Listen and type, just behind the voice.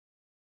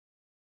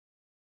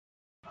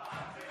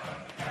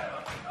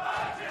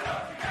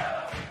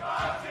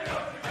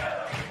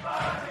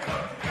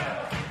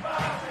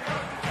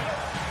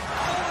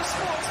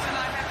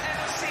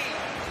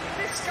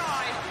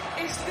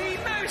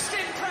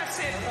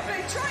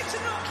tried to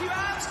knock you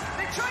out,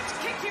 they tried to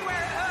kick you where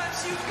it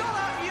hurts, you got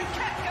up, you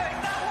kept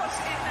going, that was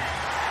in there.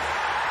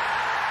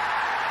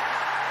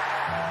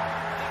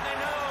 I think they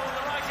know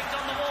the writing's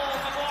on the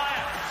wall.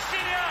 Maguire,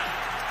 Senior,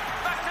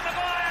 back to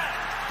Maguire,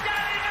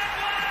 Gary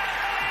Maguire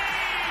for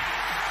Leeds!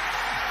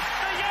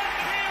 The young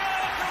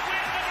hero to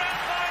win the grand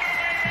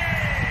final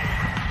again!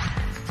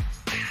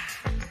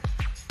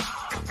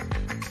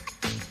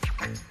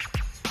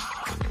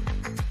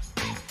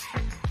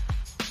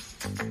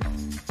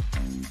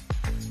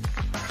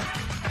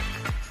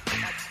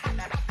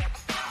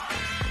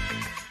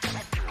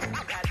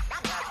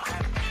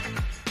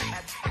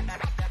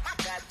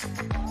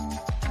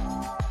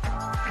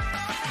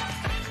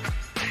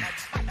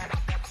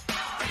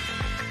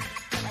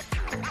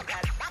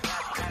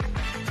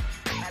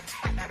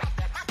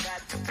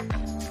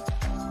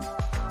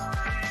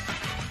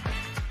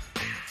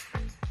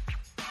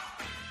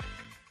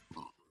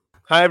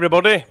 Hi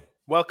everybody,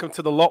 welcome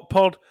to the Lot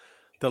Pod,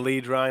 the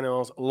Leeds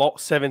Rhinos Lot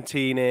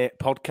 17A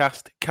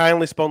podcast,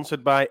 kindly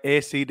sponsored by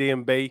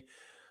ACD&B,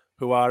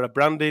 who are a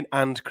branding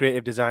and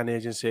creative design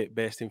agency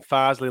based in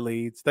Farsley,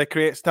 Leeds. They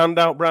create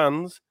standout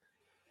brands,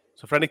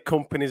 so for any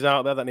companies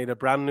out there that need a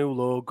brand new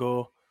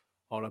logo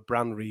or a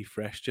brand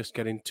refresh, just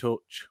get in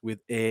touch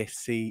with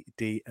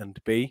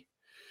ACD&B.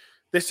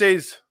 This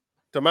is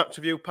the match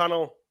review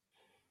panel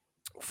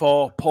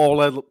for Paul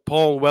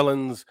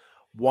Whelan's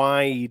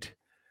wide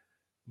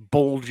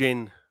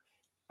bulging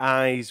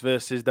eyes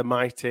versus the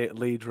mighty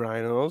Leeds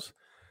Rhinos.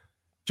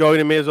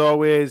 Joining me as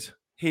always,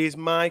 he is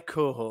my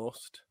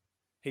co-host.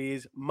 He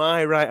is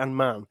my right-hand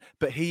man,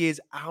 but he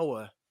is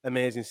our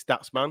amazing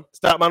stats man.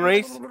 Statman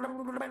Reese.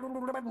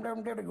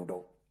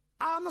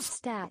 I'm a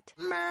stat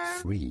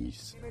man.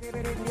 Reese.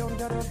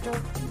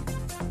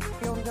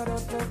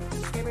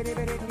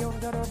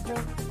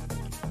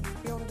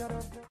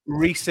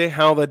 Reese,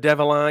 how the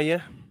devil are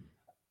you?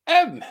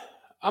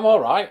 I'm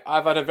all right.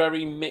 I've had a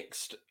very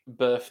mixed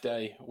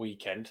birthday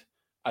weekend,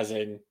 as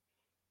in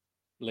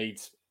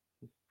Leeds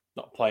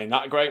not playing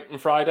that great on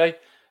Friday.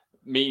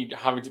 Me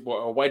having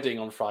a wedding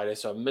on Friday,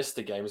 so I missed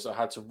the game, so I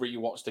had to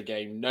rewatch the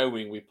game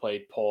knowing we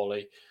played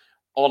poorly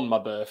on my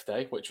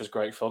birthday, which was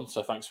great fun.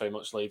 So thanks very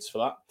much, Leeds,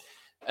 for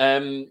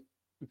that.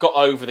 Got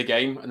over the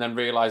game and then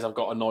realised I've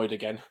got annoyed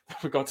again.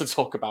 We got to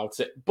talk about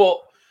it. But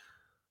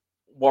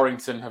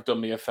Warrington have done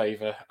me a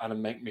favour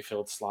and make me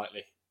feel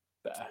slightly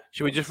better.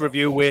 Should we just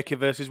review Wakey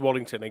versus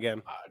Warrington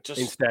again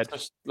instead?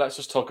 Let's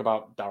just talk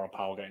about Darryl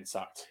Powell getting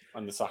sacked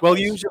and the sack. Well,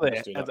 usually,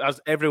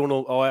 as everyone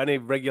will, or any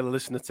regular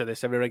listener to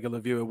this, every regular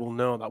viewer will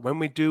know that when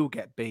we do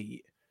get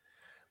beat,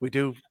 we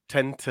do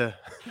tend to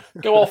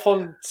go off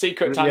on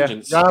secret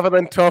tangents. Yeah, rather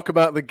than talk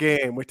about the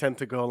game, we tend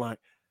to go like,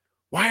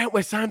 why haven't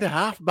we signed a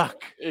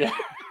halfback? Yeah.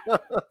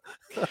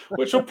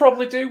 Which we'll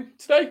probably do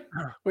today.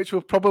 Which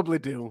we'll probably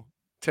do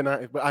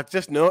tonight. But I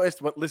just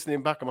noticed,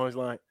 listening back, I'm always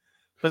like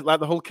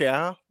the whole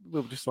KR, we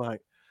were just like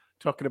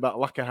talking about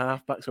lack of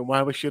halfbacks and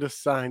why we should have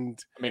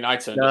signed. I mean, I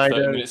turned up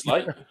 30 minutes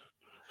late.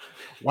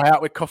 Why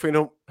aren't we coughing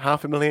up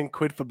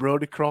 £500,000 for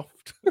Brodie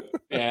Croft?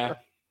 Yeah.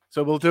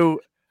 So we'll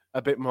do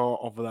a bit more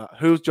of that.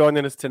 Who's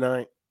joining us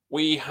tonight?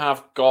 We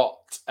have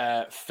got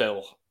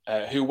Phil,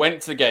 who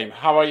went to the game.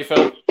 How are you,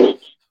 Phil?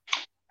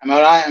 I'm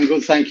all right. I'm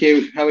good, thank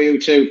you. How are you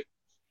two?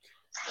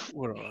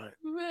 We're all right.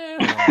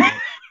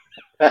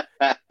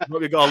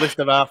 We've got a list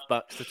of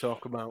halfbacks to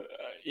talk about.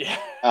 Yeah.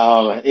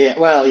 Oh, yeah.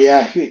 Well,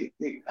 yeah.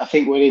 I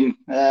think we're in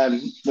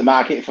the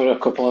market for a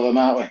couple of them,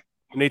 aren't we?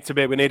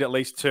 We need at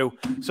least two.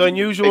 So in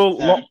usual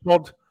Lot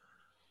Pod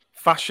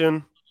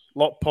fashion,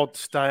 Lot Pod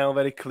style,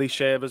 very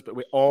cliche of us, but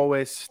we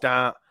always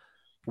start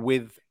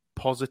with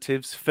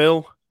positives.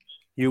 Phil,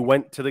 you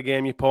went to the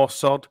game, you poor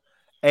sod.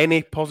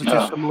 Any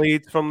positives from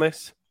Leeds from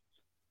this?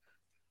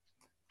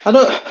 I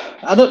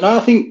don't know. I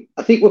think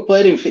we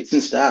played in fits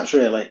and starts,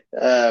 really.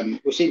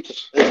 We seem to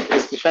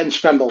his defence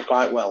scrambled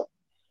quite well.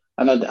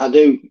 And I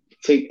do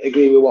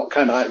agree with what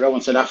kind of like Rowan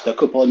said after a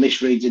couple of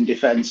misreads in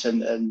defence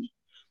and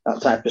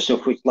that type of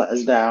stuff, which let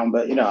us down.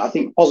 But, I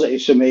think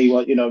positives for me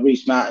were,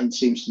 Reece Martin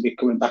seems to be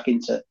coming back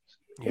into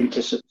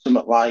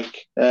something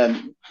like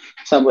Sam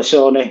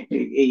Lissoni.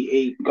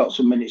 He got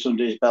some minutes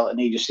under his belt and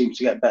he just seems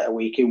to get better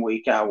week in,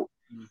 week out.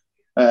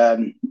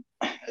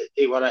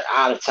 It was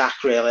our attack,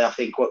 really, I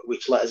think,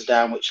 which let us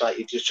down, which, like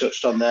you just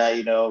touched on there,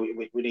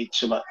 we need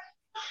something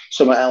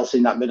else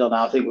in that middle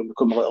now. I think we've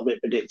become a little bit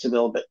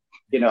predictable, but,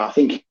 I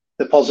think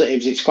the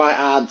positives, it's quite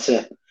hard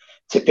to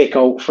pick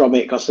out from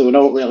it because there were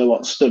not really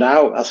what stood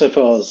out, I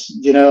suppose.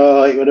 It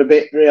was a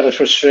bit really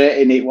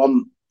frustrating. It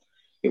wasn't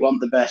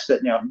the best,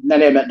 but,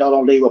 Nene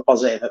McDonald, he were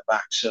positive at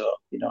back. So,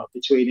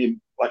 between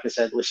him, like I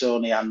said,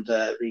 Lissoni and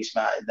Reece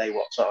Martin, they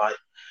were sort of like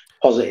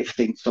positive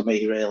things for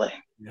me, really.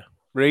 Yeah.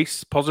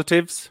 Reece,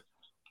 positives?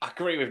 I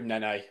agree with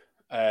Nene.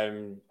 I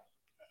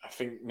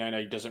think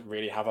Nene doesn't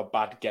really have a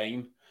bad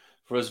game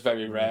for us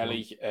very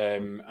rarely.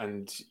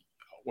 And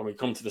when we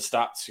come to the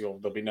stats, there'll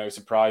be no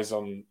surprise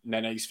on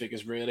Nene's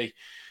figures, really.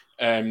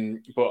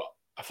 But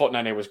I thought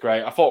Nene was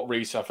great. I thought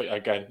Reece, I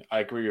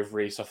agree with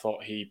Reece. I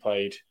thought he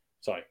played...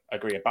 Sorry, I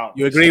agree about...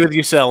 You agree with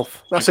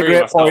yourself. That's a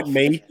great point,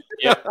 me.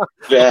 Yeah.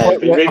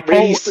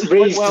 Reese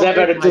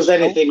never does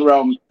anything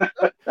wrong.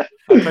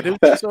 If I do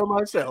so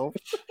myself.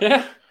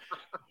 Yeah.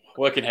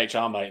 Work in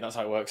HR, mate. That's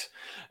how it works.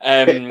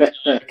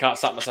 I can't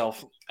sack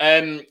myself.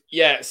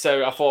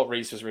 So I thought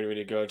Reese was really,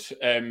 really good.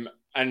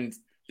 And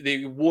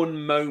the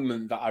one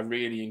moment that I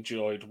really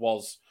enjoyed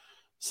was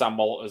Sam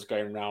Walters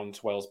going round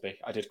Wellesby.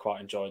 I did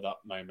quite enjoy that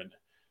moment.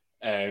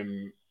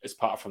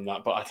 Apart from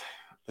that, but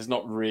there's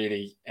not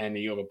really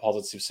any other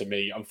positives for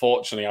me.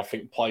 Unfortunately, I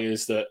think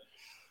players that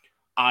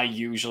I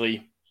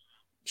usually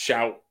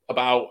shout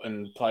about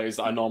and players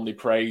that I normally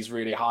praise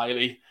really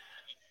highly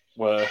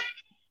were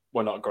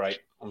not great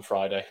on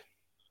Friday.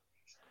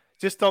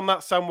 Just on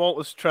that Sam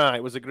Walters try,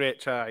 it was a great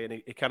try, and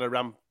he kind of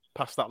ran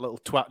past that little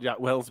twat Jack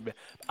Wellesby.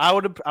 I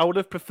would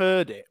have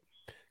preferred it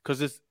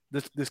because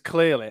there's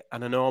clearly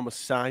an enormous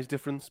size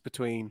difference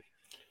between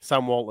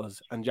Sam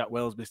Walters and Jack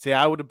Wellesby. See,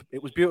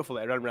 it was beautiful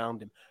that he ran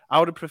around him. I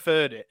would have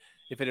preferred it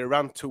if it had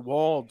ran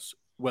towards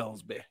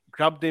Wellesby,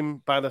 grabbed him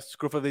by the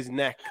scruff of his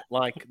neck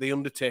like the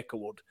Undertaker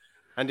would,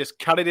 and just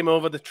carried him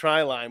over the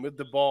try line with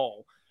the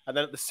ball. And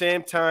then at the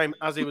same time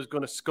as he was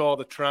going to score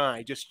the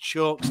try, just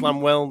choke slam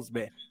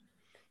Wellesby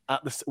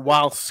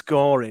while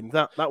scoring.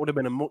 That would have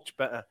been a much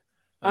better.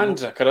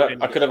 And I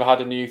could have had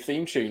a new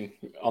theme tune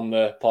on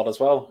the pod as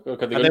well. And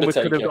then we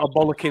could have got a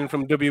bollocking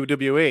from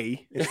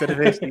WWE instead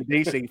of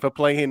AC/DC for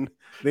playing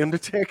the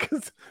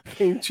Undertaker's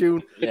theme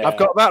tune. Yeah. I've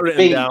got that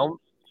written down.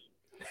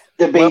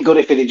 It'd be good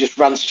if he just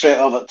ran straight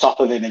over the top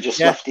of him and just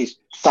left his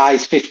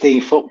size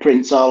 15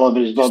 footprints all over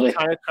his body.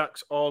 Tire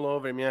tracks all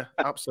over him, yeah,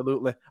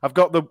 absolutely. I've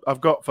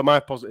got for my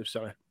positive,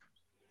 sorry.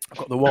 I've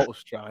got the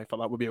Walters try. I thought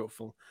that would be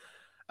beautiful.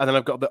 And then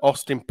I've got the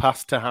Austin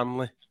pass to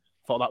Hanley.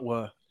 Thought that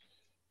were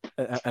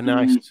a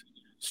nice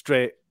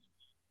straight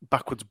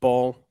backwards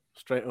ball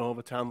straight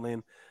over to Hanley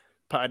and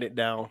patted it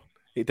down.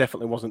 It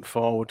definitely wasn't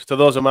forward. So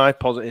those are my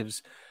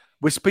positives.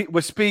 We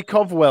speak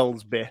of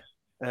Wellesby.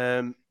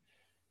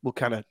 We'll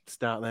kind of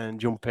start there and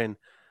jump in.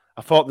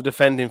 I thought the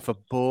defending for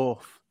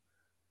both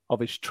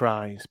of his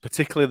tries,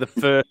 particularly the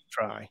first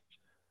try,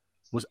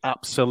 was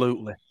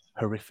absolutely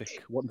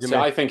horrific. What do you mean?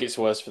 I think it's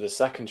worse for the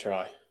second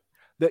try.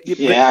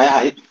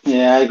 I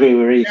agree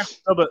with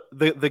Reece. No, but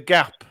the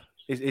gap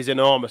is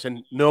enormous,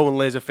 and no one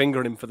lays a finger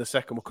on him for the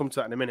second. We'll come to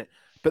that in a minute.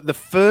 But the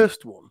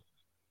first one,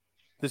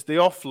 there's the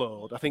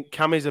offload. I think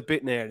Cammy's a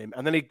bit near him,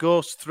 and then he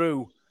goes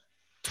through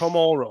Tom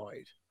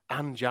Allroyd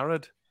and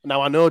Jared.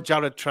 Now, I know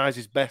Jared tries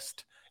his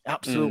best.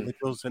 Absolutely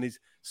does, and he's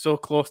so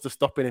close to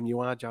stopping him.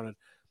 You are, Jared.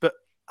 But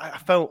I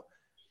felt,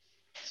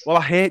 I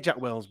hate Jack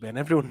Wellesby, and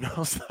everyone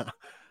knows that.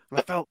 And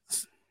I felt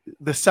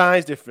the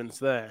size difference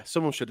there.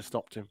 Someone should have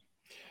stopped him.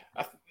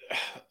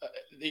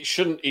 He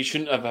shouldn't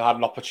have had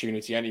an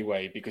opportunity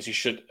anyway because he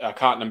should. I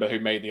can't remember who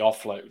made the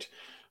offload,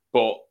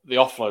 but the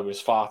offload was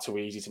far too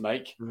easy to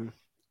make.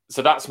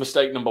 So that's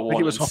mistake number one. I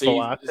think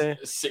it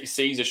was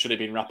Caesar should have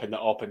been wrapping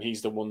that up, and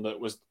he's the one that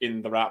was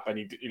in the wrap, and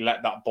he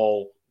let that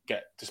ball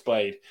get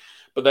displayed.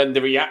 But then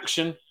the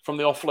reaction from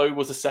the offload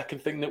was the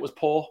second thing that was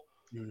poor,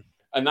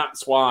 and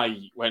that's why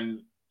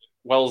when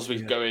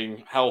Wellesby's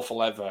going hell for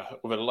leather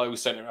with a low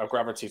centre of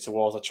gravity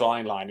towards a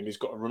try line, and he's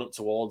got to run up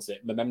towards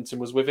it, momentum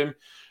was with him.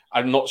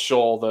 I'm not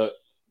sure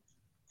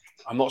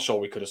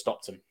we could have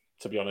stopped him,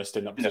 to be honest,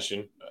 in that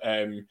position.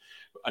 And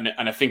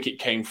I think it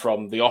came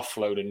from the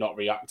offload and not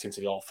reacting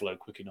to the offload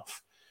quick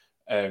enough.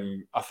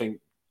 I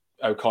think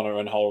O'Connor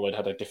and Holroyd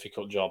had a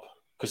difficult job.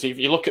 Because if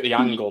you look at the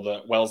angle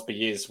that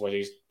Wellesby is, where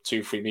he's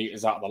 2-3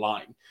 metres out of the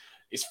line,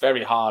 it's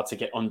very hard to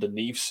get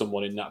underneath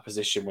someone in that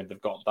position when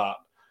they've got that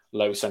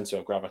low centre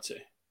of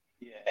gravity.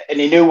 Yeah, and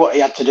he knew what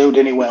he had to do,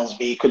 didn't he,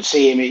 Wellesby? You could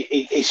see him.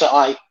 He sort of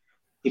like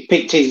he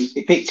picked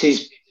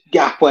his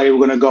gap where he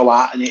was going to go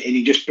at, and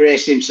he just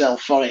braced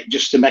himself for it,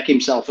 just to make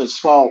himself as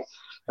small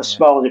as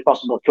he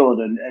possibly could.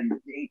 And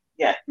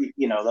there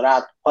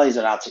are players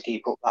that are hard to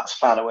keep up. That's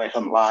far away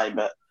from the line,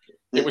 but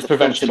it was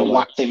preventable.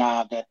 Whacked him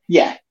harder.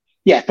 Yeah,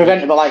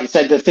 preventable. Like you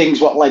said, the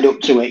things what led up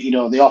to it.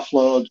 The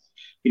offload.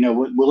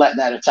 We'll let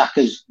their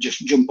attackers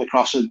just jump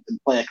across and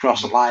play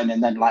across the line,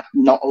 and then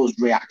not us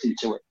reacting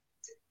to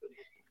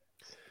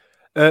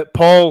it.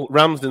 Paul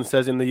Ramsden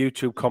says in the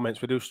YouTube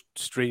comments, we do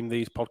stream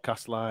these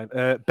podcasts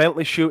live.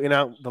 Bentley shooting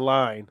out the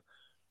line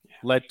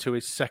led to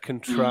his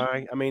second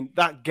try. I mean,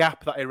 that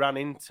gap that he ran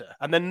into,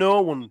 and then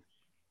no one,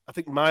 I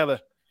think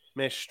Myler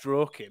may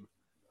stroke him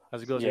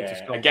as he goes into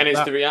score. Again,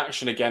 it's the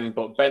reaction again,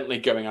 but Bentley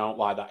going out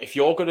like that. If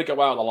you're going to go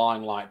out the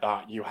line like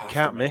that, you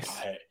can't miss.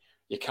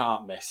 You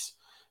can't miss.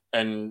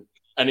 And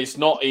it's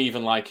not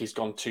even like he's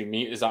gone 2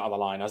 meters out of the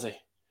line, has he?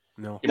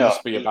 No. It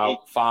must be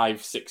about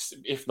 5, 6,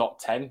 if not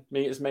 10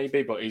 meters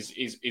maybe, but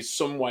he's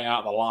some way out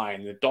of the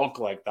line. The dog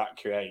leg that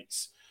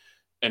creates.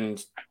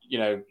 And,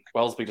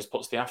 Wellesby just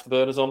puts the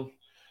afterburners on.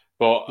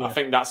 But I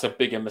think that's a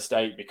bigger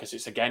mistake because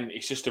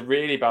it's just a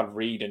really bad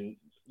read and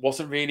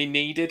wasn't really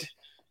needed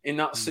in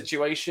that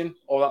situation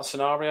or that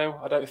scenario.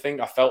 I don't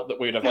think. I felt that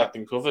we'd have had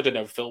them covered,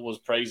 and Phil was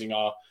praising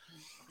our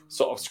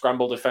sort of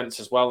scramble defence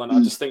as well. And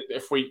I just think that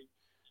if we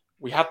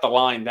had the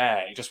line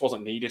there, it just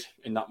wasn't needed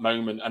in that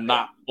moment. And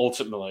that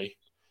ultimately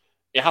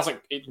it hasn't.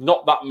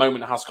 Not that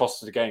moment has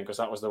cost us the game because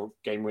that was the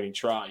game-winning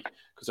try.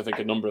 Because I think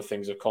a number of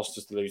things have cost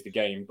us to lose the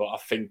game, but I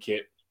think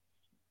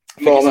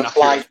moments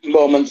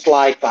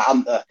like that,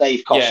 aren't there?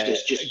 They've cost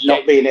us just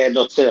not being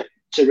able to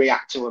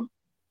react to them.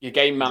 Your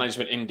game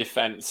management in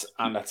defence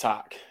and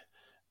attack.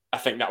 I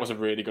think that was a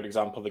really good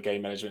example of the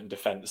game management and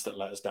defence that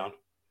let us down.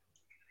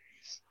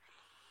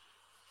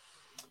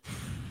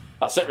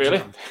 That's it,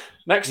 really.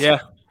 Next. Yeah.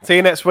 See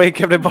you next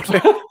week,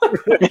 everybody.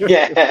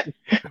 Yeah.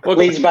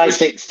 Leeds by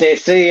 60.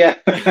 See ya.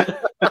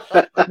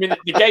 I mean,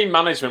 the game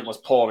management was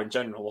poor in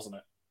general, wasn't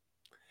it?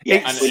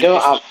 Yeah,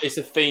 it's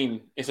a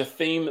theme. It's a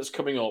theme that's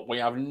coming up. We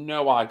have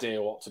no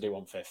idea what to do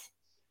on 5th.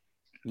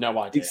 No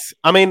idea.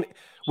 I mean,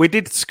 we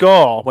did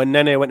score when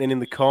Nene went in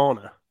the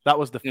corner. That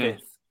was the 5th.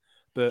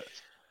 But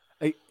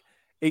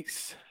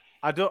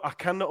I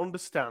cannot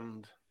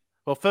understand.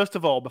 Well, first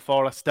of all,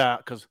 before I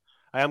start, because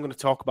I am going to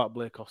talk about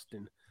Blake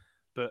Austin,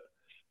 but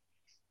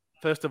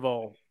first of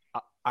all,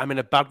 I'm in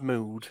a bad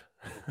mood,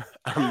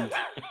 and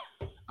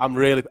I'm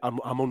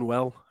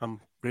unwell.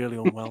 I'm really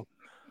unwell,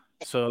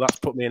 so that's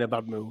put me in a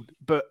bad mood.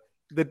 But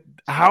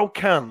how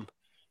can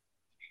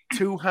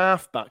two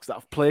halfbacks that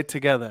have played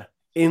together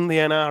in the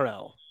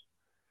NRL,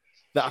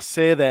 that I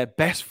say they're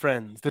best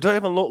friends, they don't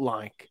even look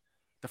like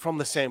they're from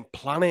the same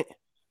planet?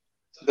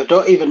 They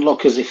don't even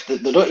look as if they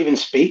don't even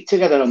speak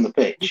together on the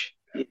pitch.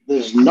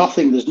 There's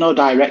nothing. There's no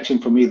direction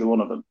from either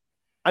one of them.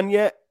 And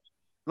yet,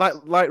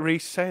 like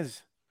Reece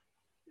says,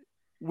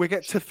 we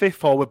get to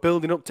 5th or we're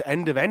building up to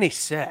end of any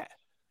set,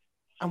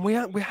 and we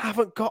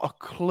haven't got a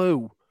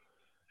clue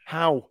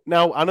how.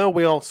 Now, I know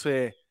we all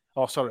say,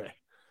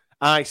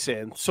 I say,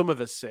 and some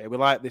of us say, we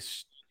like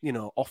this,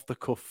 off the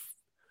cuff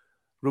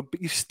rugby.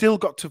 You've still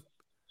got to.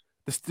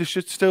 There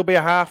should still be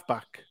a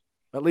halfback,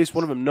 at least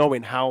one of them,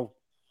 knowing how.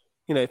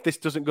 If this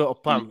doesn't go to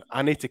plan,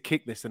 I need to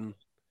kick this, and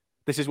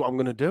this is what I'm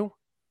going to do.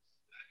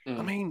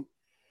 I mean,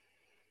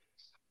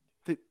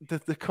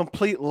 the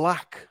complete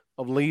lack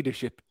of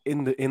leadership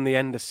in the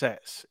end of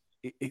sets,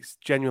 it's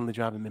genuinely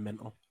driving me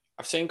mental.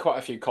 I've seen quite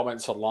a few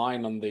comments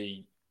online on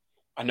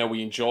I know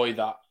we enjoy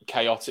that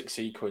chaotic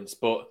sequence,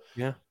 but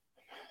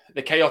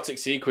the chaotic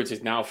sequence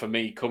is now for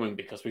me coming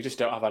because we just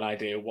don't have an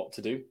idea what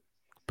to do.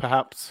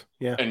 Perhaps,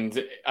 yeah. And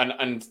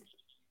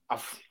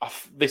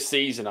this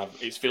season,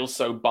 it feels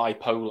so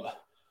bipolar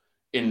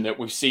in that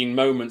we've seen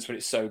moments when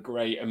it's so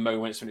great and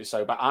moments when it's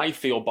so bad. I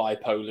feel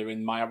bipolar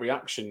in my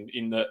reaction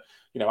in that,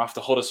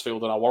 after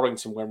Huddersfield and our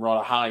Warrington, when we're on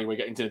a high, we're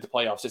getting into the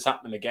playoffs, it's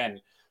happening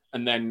again.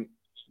 And then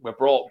we're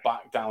brought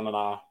back down on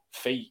our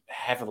feet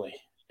heavily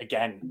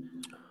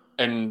again.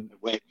 And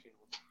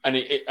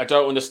I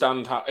don't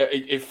understand how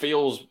it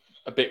feels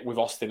a bit with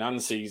Austin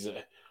and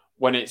Caesar.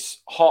 When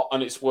it's hot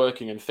and it's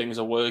working and things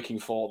are working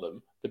for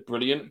them, they're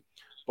brilliant.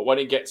 But when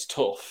it gets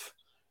tough,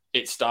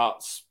 it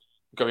starts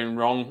going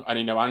wrong.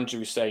 And,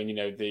 Andrew's saying,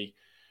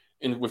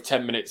 with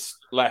 10 minutes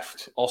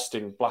left,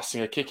 Austin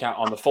blasting a kick out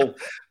on the full,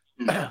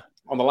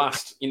 on the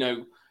last,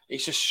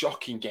 it's just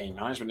shocking game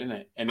management, isn't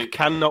it? And I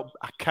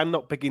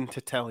cannot begin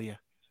to tell you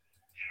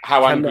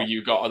how angry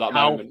you got at that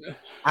moment.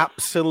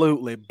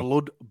 Absolutely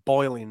blood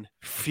boiling,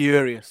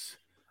 furious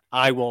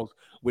I was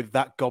with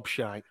that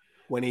gobshite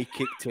when he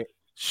kicked it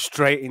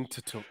straight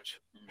into touch.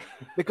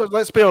 Because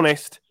let's be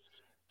honest,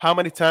 how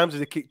many times has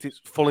he kicked it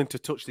full into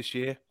touch this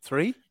year?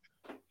 3?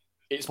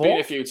 It's 4? been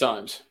a few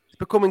times. It's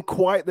becoming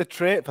quite the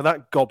trait for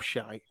that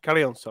gobshite.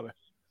 Carry on, sorry.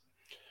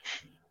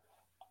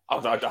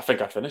 I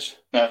think I'd finish.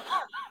 Yeah.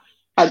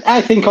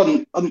 I think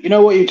on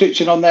what you're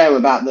touching on there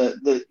about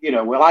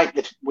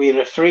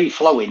we're a free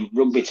flowing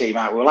rugby team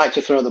out. We like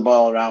to throw the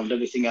ball around,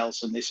 everything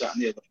else, and this, that,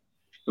 and the other.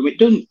 But it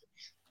doesn't.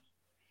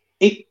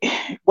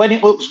 When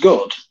it looks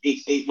good,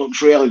 it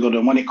looks really good,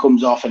 and when it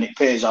comes off and it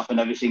pays off and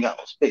everything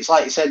else, it's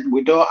like you said,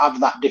 we don't have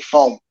that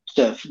default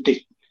to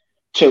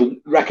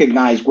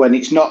recognise when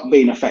it's not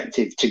being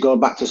effective, to go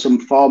back to some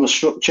form of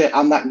structure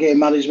and that game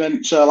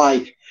management. So,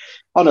 like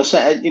on a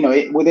set,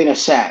 within a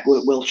set,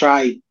 we'll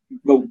try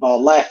move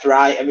ball left,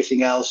 right,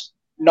 everything else,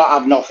 not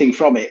have nothing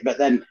from it, but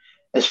then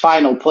as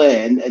final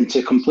play and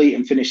to complete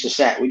and finish the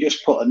set, we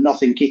just put a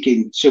nothing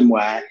kicking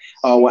somewhere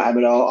or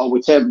whatever, or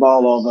we turn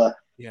ball over.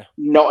 Yeah.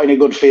 Not in a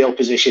good field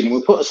position.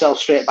 We put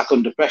ourselves straight back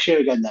under pressure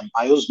again then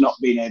by us not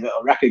being able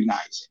to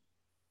recognise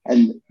it.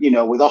 And,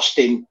 with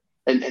Austin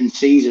and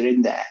Caesar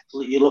in there,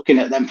 you're looking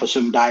at them for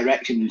some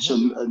direction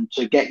and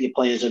to get your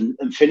players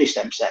and finish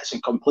them sets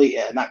and complete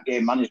it and that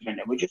game management,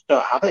 and we just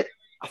don't have it.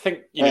 I think,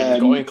 you've got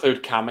to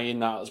include Cammy in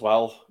that as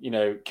well.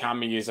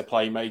 Cammy is a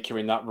playmaker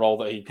in that role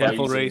that he plays.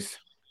 Careful, Reece.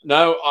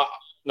 No,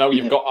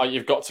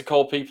 you've got to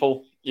call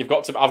people. I've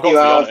got to be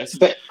honest.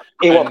 But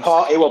he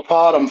was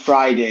part on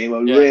Friday. He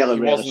was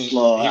really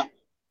slow.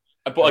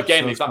 But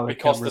again, is that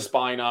because the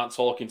spine aren't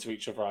talking to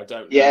each other? I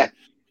don't know. Yeah,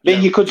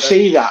 but you could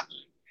see that.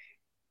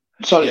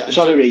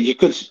 Sorry, Reed. You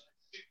could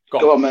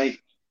go on, mate.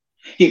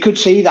 You could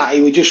see that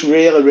he was just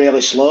really,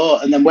 really slow,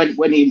 and then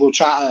when he will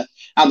try to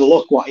have a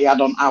look what he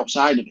had on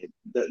outside of him,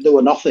 there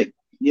were nothing.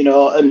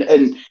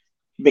 And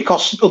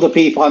because other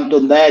people hadn't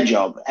done their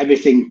job,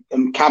 everything,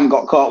 and Cam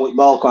got caught with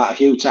ball quite a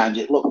few times.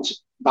 It looked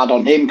bad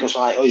on him because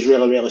he's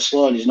really, really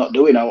slow and he's not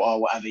doing it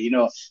or whatever,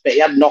 But he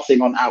had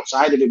nothing on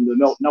outside of him.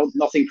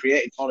 Nothing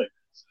created for him.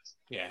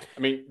 Yeah, I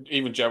mean,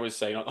 even Joe was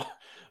saying,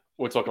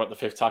 we're talking about the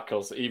fifth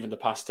tackles, even the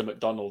pass to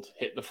McDonald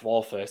hit the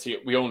floor first.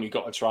 We only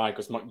got a try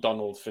because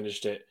McDonald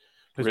finished it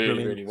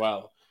really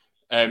well.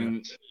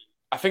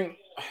 I think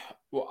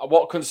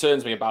what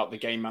concerns me about the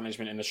game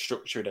management in a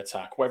structured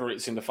attack, whether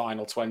it's in the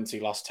final 20,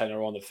 last 10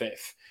 or on the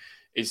fifth,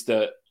 is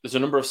that there's a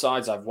number of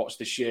sides I've watched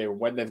this year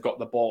when they've got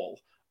the ball,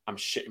 I'm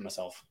shitting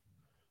myself.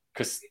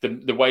 Because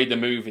the way they're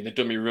moving, the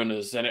dummy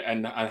runners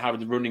and how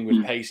they're running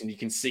with pace, and you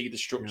can see the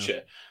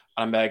structure,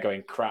 and they're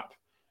going crap.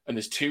 And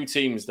there's two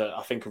teams that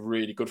I think are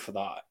really good for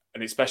that.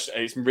 And especially,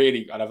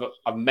 and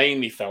I've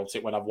mainly felt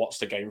it when I've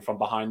watched a game from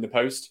behind the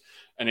post,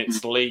 and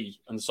it's Lee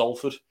and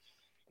Salford.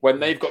 When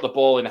they've got the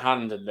ball in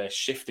hand and they're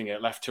shifting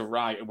it left to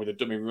right and with the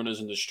dummy runners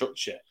and the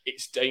structure,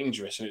 it's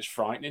dangerous and it's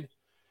frightening.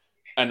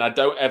 And I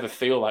don't ever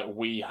feel like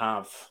we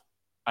have,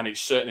 and it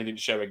certainly didn't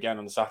show again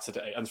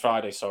on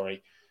Friday,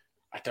 sorry.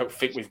 I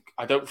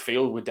don't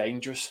feel we're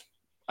dangerous.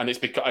 And it's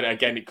because,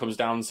 again, it comes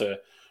down to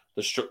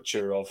the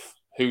structure of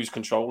who's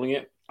controlling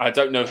it. I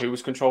don't know who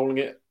was controlling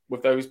it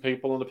with those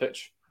people on the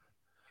pitch.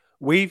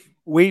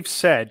 We've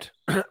said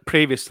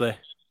previously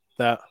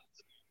that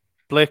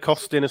Blake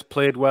Austin has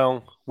played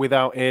well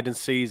without Aidan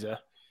Caesar.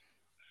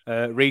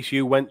 Reece,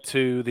 you went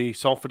to the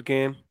Salford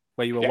game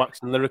where you were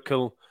waxing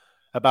lyrical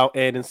about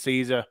Aidan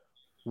Caesar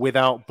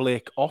without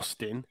Blake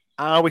Austin.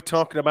 Are we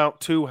talking about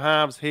two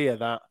halves here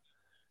that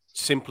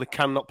simply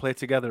cannot play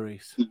together,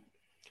 Reece?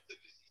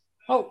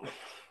 Well,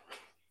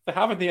 they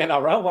have in the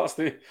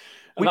NRL.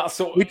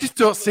 We just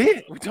don't see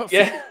it. We don't see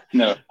it.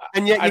 No.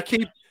 And yet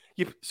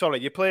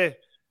you play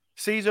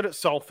Caesar at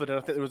Salford, and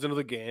I think there was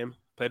another game,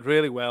 played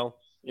really well.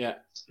 Yeah.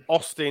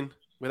 Austin,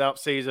 without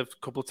Caesar, a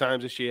couple of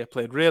times this year,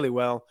 played really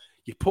well.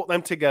 You put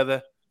them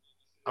together.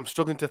 I'm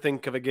struggling to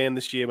think of a game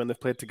this year when they've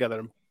played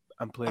together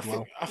and played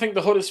well. I think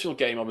the Huddersfield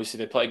game, obviously,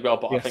 they played well,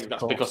 but I think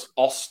that's because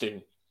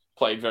Austin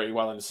played very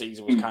well and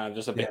Caesar was kind of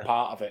just a bit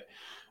part of it.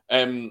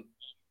 And,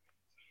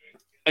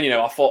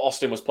 I thought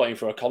Austin was playing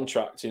for a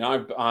contract.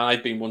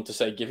 I've been one to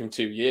say, give him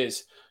 2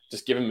 years,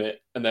 just give him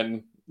it. And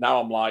then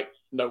now I'm like,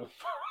 no.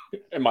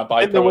 In my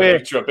bipolar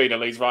nature of being a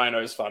Leeds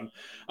Rhinos fan,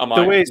 I'm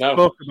like, the way he no.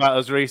 spoke about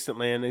us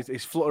recently, and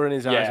he's fluttering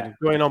his eyes and he's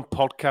going on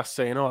podcasts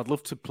saying, "Oh, I'd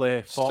love to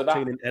play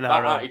 14 in NRL."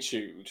 That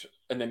attitude,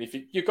 and then if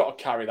you've got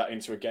to carry that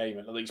into a game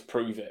and at least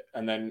prove it,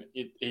 and then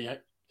he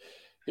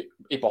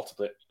bottled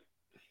it,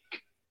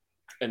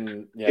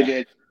 and He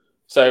did.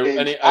 So,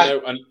 I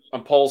know,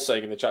 and Paul's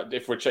saying in the chat,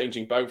 if we're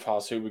changing both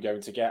halves, who we're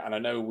going to get, and I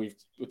know we've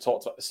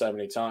talked about this so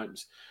many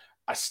times.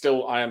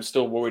 I am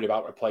still worried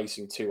about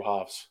replacing two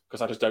halves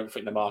because I just don't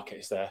think the market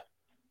is there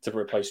to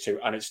replace two,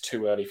 and it's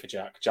too early for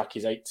Jack. Jack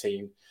is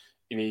 18;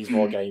 he needs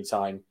more game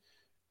time,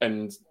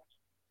 and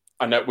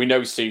we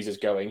know Caesar's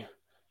going.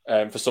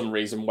 For some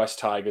reason, West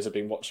Tigers have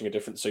been watching a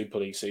different Super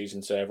League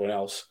season to everyone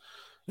else.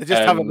 They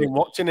just haven't been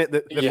watching it. They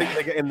think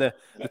they're getting the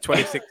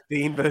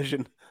 2016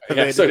 version.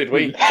 So did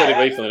we. So did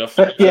we, funnily enough.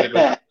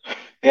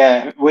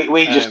 Yeah,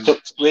 we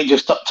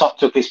just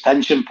topped up his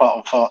pension pot,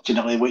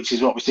 unfortunately, which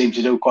is what we seem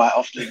to do quite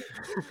often.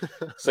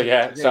 So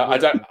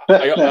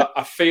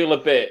I feel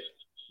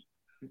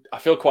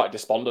quite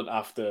despondent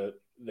after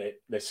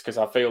this because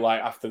I feel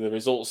like after the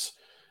results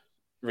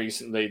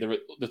recently,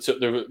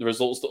 the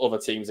results that other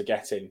teams are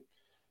getting,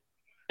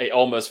 it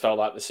almost felt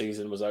like the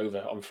season was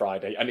over on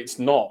Friday, and it's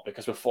not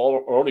because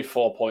we're only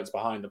 4 points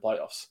behind the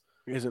playoffs.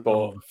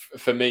 But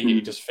for me,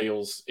 it just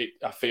feels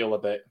I feel a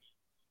bit.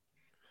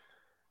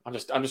 I'm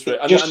just really,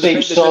 it just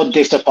seems so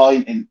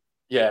disappointing.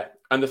 Yeah,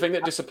 and the thing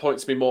that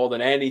disappoints me more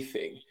than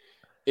anything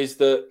is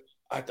that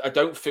I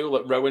don't feel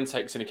that Rowan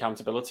takes any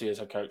accountability as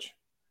a coach.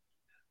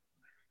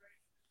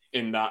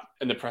 In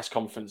the press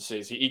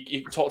conferences,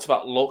 he talked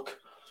about luck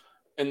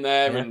in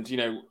there, and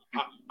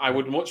I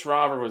would much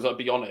rather, as I'll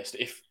be honest,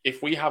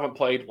 if we haven't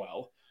played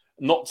well,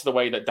 not to the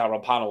way that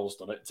Darren Panel's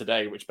done it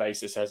today, which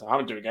basically says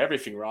I'm doing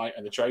everything right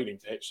and the training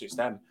pitch it's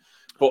them,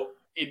 but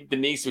there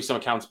needs to be some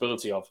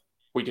accountability of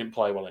we didn't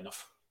play well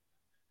enough.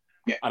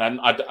 Yeah. And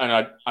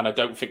I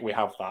don't think we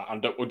have that.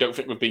 And we don't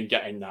think we've been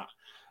getting that.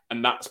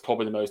 And that's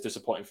probably the most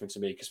disappointing thing to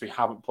me because we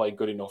haven't played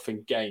good enough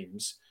in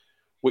games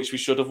which we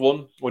should have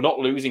won. We're not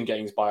losing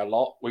games by a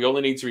lot. We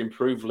only need to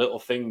improve little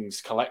things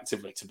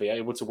collectively to be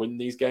able to win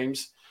these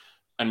games.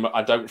 And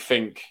I don't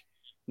think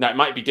now it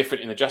might be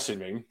different in the dressing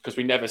room because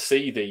we never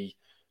see the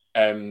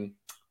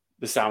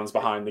sounds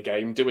behind the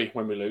game, do we?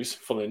 When we lose,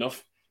 funnily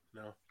enough.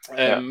 No.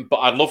 But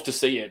I'd love to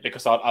see it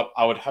because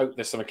I would hope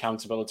there's some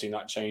accountability in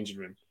that changing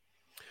room.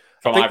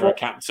 From either a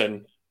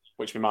captain,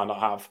 which we might not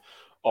have,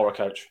 or a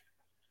coach.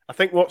 I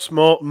think what's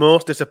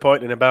most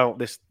disappointing about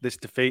this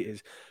defeat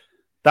is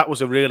that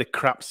was a really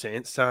crap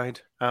Saints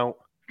side out.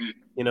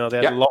 They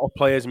had a lot of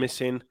players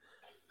missing.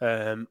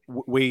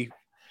 We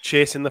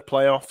chasing the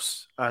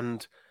playoffs,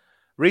 and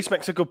Reece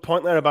makes a good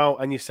point there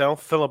and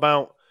yourself, Phil,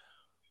 about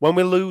when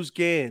we lose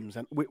games.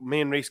 And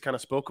me and Reece kind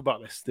of spoke about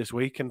this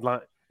week, and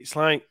it's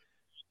like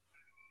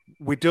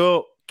we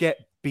don't get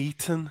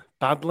beaten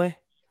badly.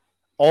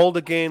 All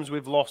the games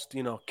we've lost,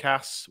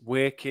 Cass,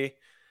 Wakey,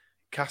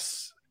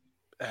 Cass,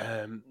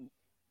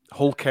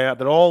 Hull KR,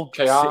 they're all,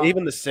 KR.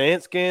 even the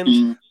Saints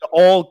games, they're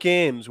all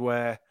games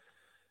where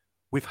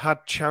we've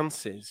had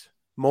chances,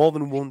 more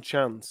than one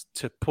chance,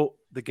 to put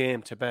the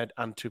game to bed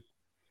and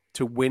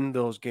to win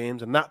those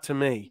games. And that, to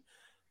me,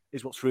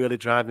 is what's really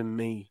driving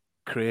me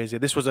crazy.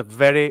 This was a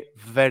very,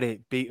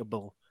 very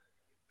beatable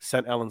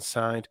St Helens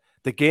side.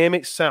 The game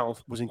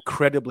itself was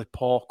incredibly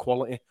poor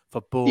quality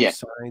for both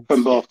sides.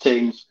 From both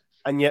teams.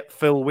 And yet,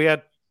 Phil,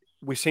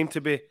 we seem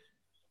to be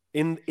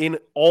in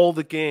all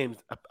the games,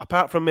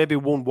 apart from maybe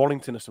one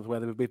Warrington or something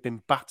where we've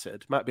been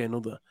battered, might be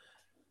another.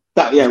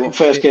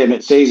 First game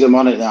of season,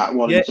 wasn't it, that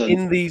Warrington? Yeah,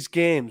 in these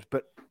games,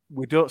 but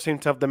we don't seem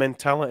to have the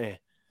mentality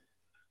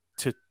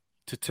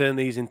to turn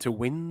these into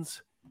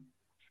wins.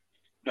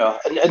 No,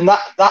 and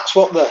that's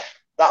what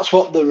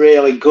the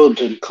really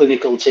good and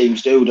clinical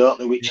teams do, don't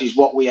they? Which is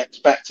what we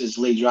expect as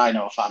Leeds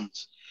Rhino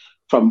fans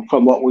from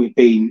what we've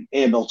been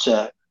able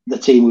to, the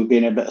team we've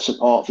been a bit of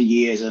support for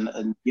years, and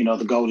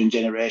the golden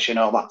generation,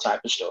 all that type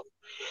of stuff.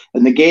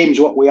 And the games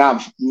what we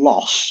have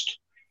lost,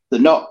 they're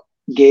not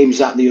games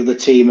that the other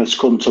team has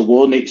come to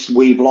win. It's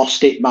we've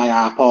lost it by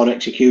our poor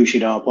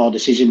execution or poor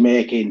decision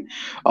making,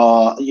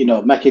 or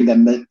making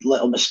them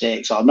little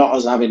mistakes, or not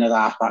us having an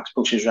half-backs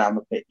push us around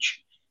the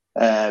pitch.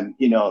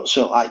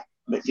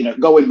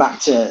 Going back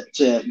to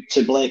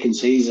Blake and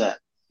Caesar,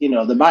 they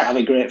might have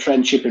a great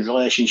friendship and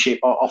relationship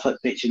off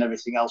at pitch and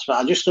everything else, but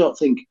I just don't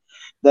think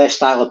their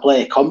style of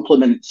play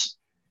complements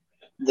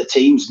the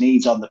team's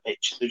needs on the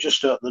pitch. They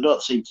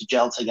don't seem to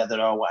gel together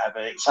or whatever.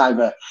 It's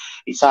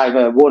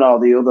either one or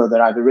the other.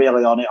 They're either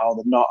really on it or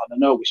they're not. And I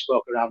know we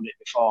spoke around it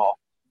before.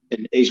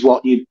 And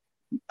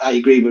I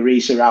agree with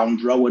Reece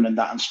around Rowan and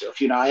that and stuff.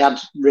 I had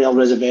real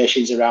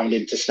reservations around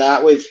him to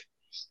start with,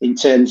 in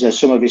terms of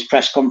some of his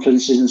press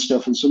conferences and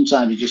stuff, and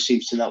sometimes he just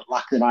seems to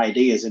lack them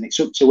ideas, and it's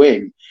up to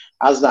him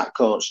as that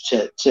coach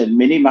to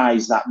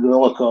minimise that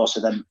roller coaster,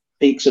 them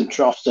peaks and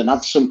troughs, and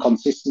add some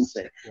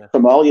consistency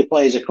from all your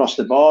players across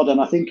the board.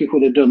 And I think if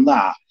we'd have done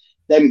that,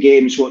 them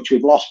games which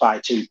we've lost by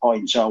 2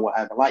 points or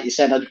whatever, like you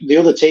said, the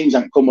other teams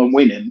haven't come and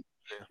winning.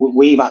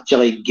 We've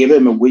actually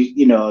given them,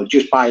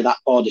 just by that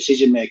poor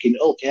decision making,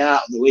 okay,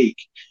 out of the week,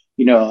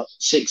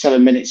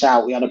 6-7 minutes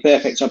out, we had a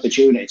perfect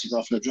opportunity to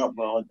go for a drop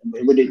ball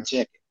and we didn't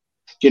take it.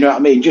 Do you know what I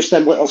mean? Just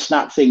them little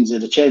snap things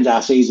that have changed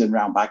our season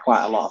round by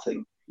quite a lot of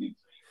things.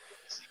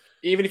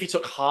 Even if you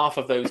took half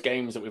of those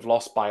games that we've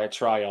lost by a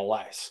try or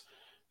less,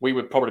 we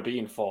would probably be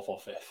in 4th or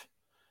 5th.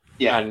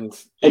 Yeah. And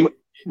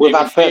we've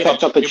had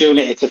perfect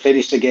opportunity to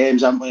finish the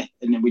games, haven't we?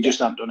 And we just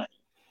haven't done it.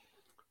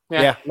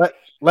 Yeah.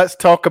 Let's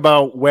talk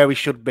about where we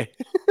should be.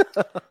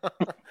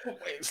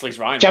 It's Leeds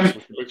Rhinos.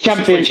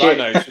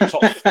 Championship.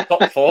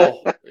 Top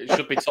 4. It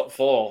should be top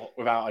 4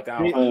 without a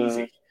doubt.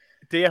 Easy.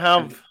 Do you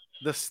have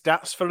the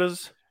stats for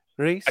us,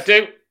 Reece?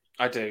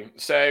 I do.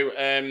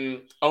 So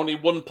only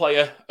one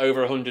player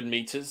over 100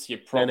 metres. You're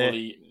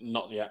probably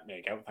not yet. There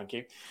you go. Thank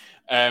you.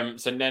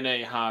 So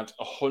Nene had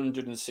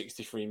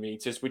 163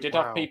 metres. We did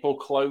have people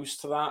close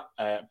to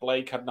that.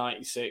 Blake had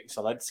 96.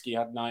 Aledzki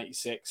had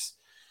 96.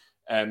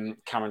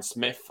 Cameron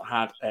Smith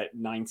had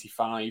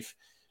 95.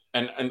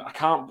 And I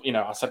can't,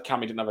 I said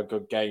Cammy didn't have a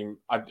good game.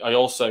 He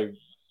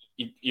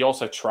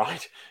also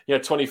tried. He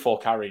had 24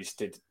 carries,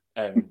 did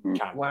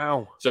Cam.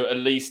 Wow. So at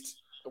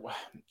least,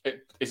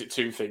 is it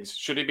 2 things?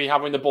 Should he be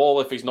having the ball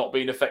if he's not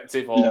being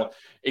effective, or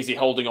is he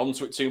holding on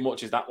to it too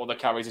much? Is that what the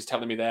carries is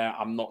telling me there?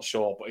 I'm not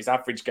sure. But his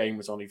average game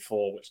was only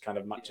 4, which kind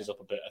of matches up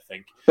a bit, I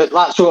think. But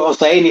that's what I was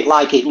saying.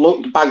 It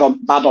looked bad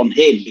on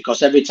him,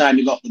 because every time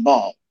he got the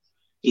ball,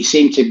 he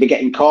seemed to be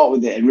getting caught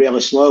with it and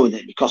really slow with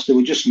it, because there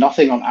was just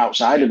nothing on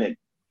outside of him.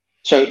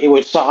 So it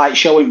was sort of like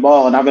showing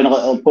ball and having a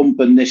little bump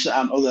and this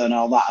and other and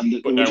all that, and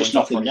there was just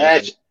nothing there.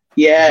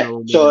 Yeah,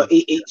 so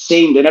it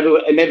seemed,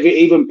 and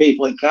even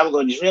people in crowd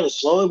going, he's really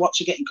slow. What's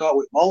he getting caught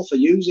with ball for?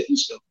 Use it and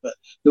stuff. But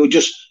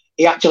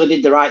he actually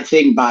did the right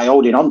thing by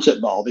holding on to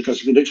the ball, because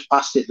if he just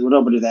passed it, there was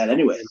nobody there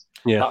anyway.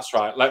 Yeah, that's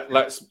right.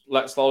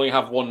 Let's only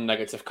have one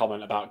negative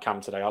comment about Cam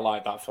today. I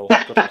like that, Phil.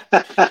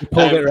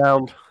 Pulled it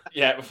around.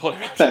 Yeah, we pulled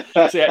it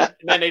around. So yeah,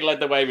 Nene led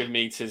the way with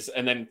meters,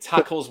 and then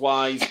tackles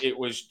wise, it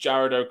was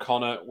Jared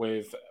O'Connor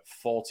with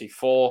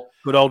 44.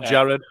 Good old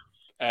Jared.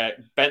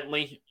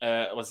 Bentley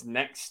was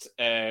next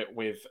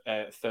with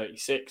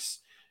 36,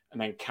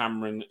 and then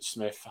Cameron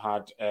Smith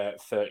had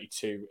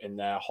 32 in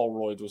there.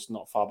 Holroyd was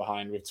not far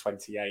behind with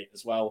 28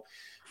 as well.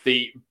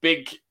 The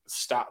big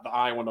stat that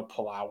I want to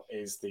pull out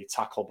is the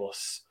tackle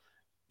bus.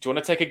 Do you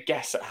want to take a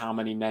guess at how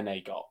many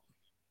Nene got?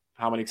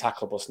 How many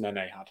tackle bus Nene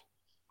had?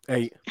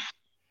 8.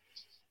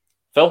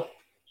 Phil?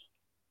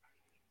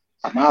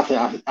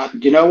 Do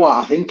you know what?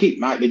 I think it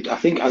might be. I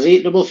think has he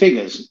hit double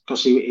figures,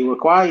 because he were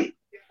quite.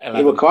 11.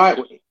 He were quite.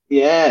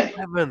 Yeah.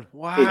 11.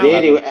 Wow. He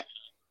did.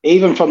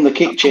 Even from the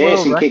kick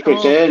chase and kick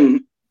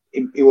return,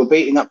 he were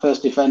beating that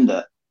first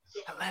defender.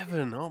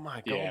 11. Oh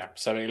my god. Yeah.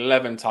 So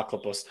 11 tackle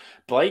bus.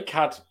 Blake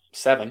had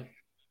 7.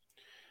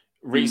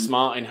 Reece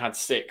Martin had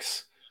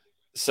 6.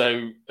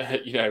 So,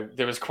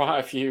 there was quite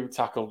a few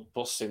tackle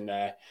busts in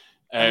there.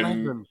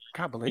 11.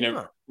 Can't believe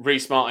that.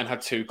 Reece Martin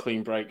had 2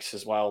 clean breaks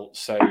as well.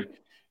 So,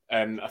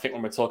 I think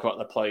when we're talking about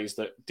the plays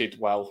that did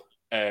well,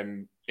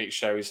 it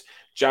shows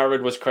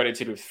Jared was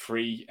credited with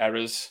 3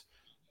 errors,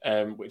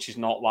 which is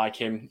not like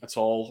him at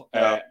all.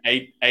 No.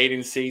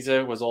 Aiden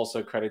Caesar was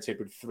also credited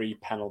with 3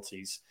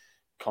 penalties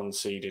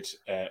conceded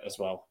as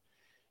well.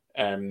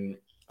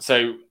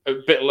 So a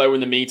bit low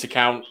in the meter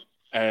count.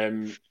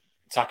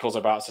 Tackles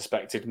about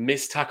suspected.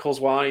 Missed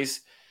tackles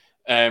wise,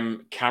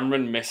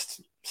 Cameron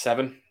missed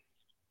 7.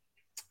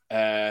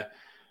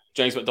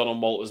 James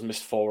McDonald-Walters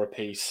missed 4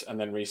 apiece, and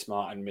then Reece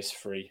Martin missed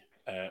 3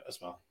 as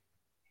well.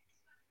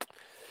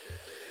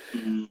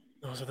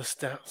 Those are the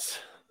stats.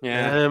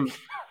 Yeah.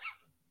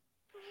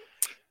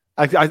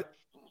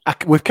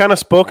 We've kind of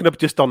spoken up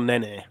just on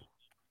Nene,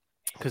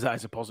 because that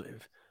is a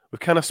positive. We've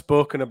kind of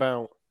spoken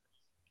about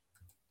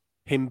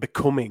him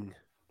becoming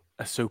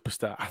a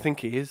superstar. I think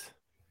he is.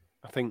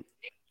 I think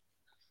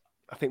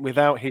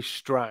without his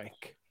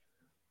strike,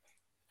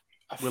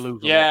 we'll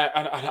lose. Yeah,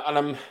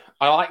 and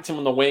I liked him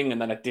on the wing,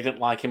 and then I didn't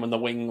like him on the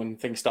wing when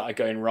things started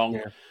going wrong.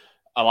 Yeah.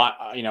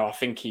 I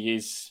think he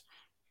is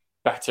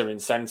better in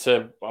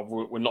centre.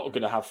 We're not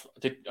going to have.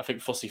 I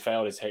think Fussy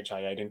failed his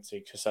HIA, didn't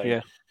he? To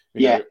say,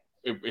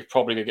 he's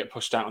probably going to get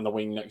pushed out on the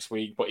wing next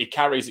week, but he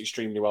carries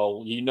extremely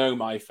well.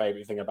 My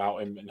favourite thing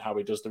about him and how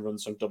he does the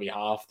runs from dummy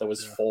half. There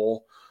was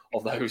 4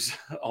 of those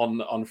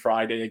on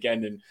Friday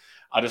again, and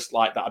I just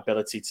like that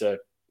ability that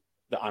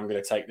I'm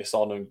going to take this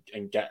on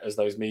and get as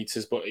those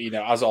meters. But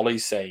as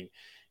Ollie's saying,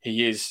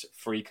 he is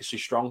freakishly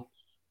strong.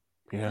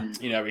 Yeah,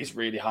 he's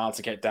really hard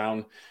to get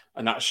down,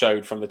 and that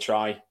showed from the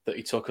try that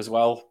he took as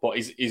well. But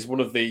he's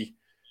one of the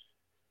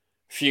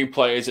few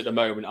players at the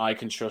moment I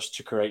can trust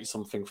to create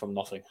something from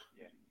nothing.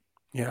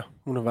 Yeah,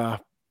 one of our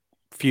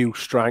few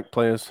strike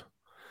players.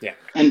 Yeah,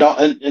 and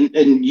that,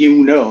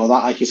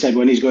 like you said,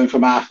 when he's going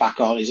from half back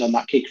or he's on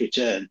that kick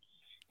return,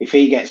 if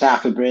he gets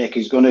half a break,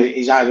 he's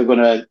either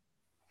gonna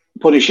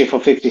punish you for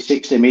 50,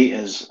 60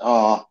 metres,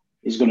 or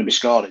he's going to be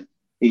scoring.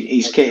 He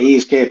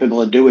is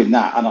capable of doing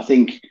that, and I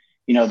think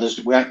you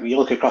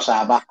look across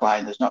our back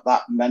line. There's not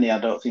that many, I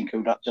don't think, who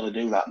would actually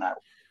do that now.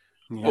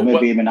 Yeah. Or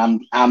maybe him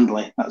and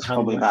Handley. That's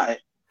probably about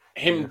it.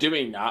 Him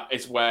doing that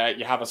is where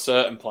you have a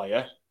certain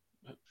player,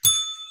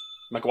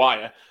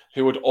 Maguire,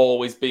 who would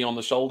always be on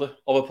the shoulder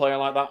of a player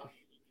like that.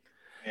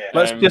 Yeah.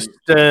 Let's just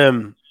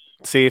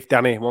see if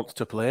Danny wants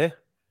to play.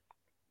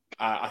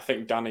 I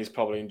think Danny's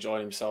probably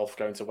enjoying himself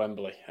going to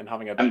Wembley and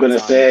having a. I'm going to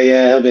say,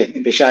 he'll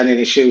be shining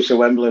his shoes to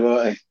Wembley,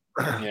 won't he?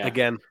 Yeah.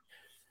 Again.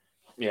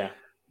 Yeah.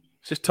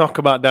 Let's just talk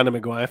about Danny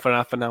Maguire for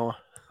half an hour.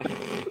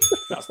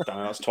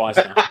 That's twice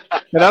now.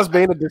 There has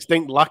been a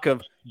distinct lack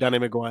of Danny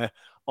Maguire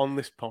on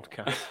this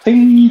podcast.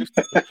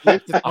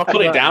 I'll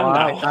put it down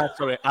now.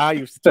 I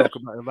used to talk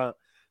about him about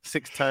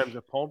 6 times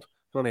a pod.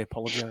 I only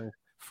apologise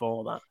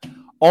for that.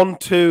 On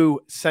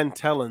to St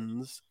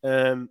Helens.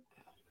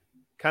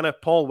 Kind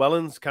of Paul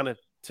Wellens kind of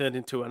turned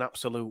into an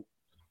absolute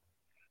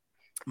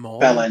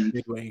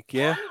midweek.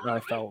 Yeah, I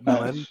felt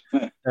bell end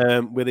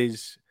with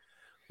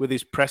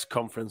his press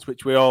conference,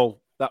 which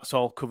that's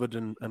all covered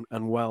and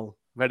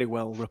very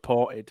well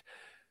reported.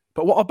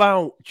 But what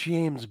about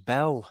James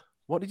Bell?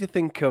 What did you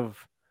think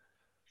of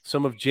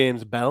some of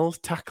James Bell's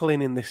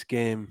tackling in this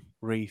game,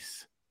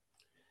 Reese?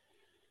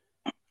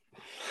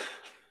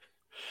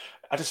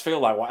 I just feel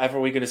like whatever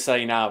we're going to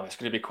say now, it's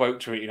going to be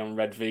quote tweeted on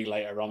Red V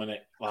later on, isn't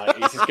it? Like,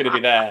 it's just going to be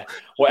there.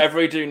 Whatever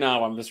we do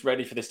now, I'm just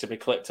ready for this to be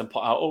clipped and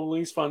put out. Oh,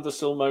 Leeds fans are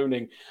still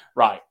moaning.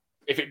 Right.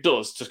 If it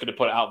does, just going to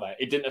put it out there.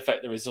 It didn't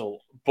affect the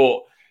result.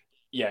 But,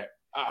 yeah.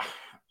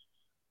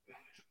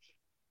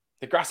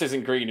 The grass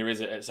isn't greener,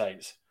 is it, at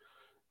Saints?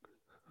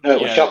 No,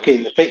 it was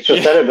shocking. The pitch was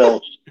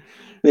terrible.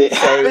 It's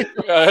horrific.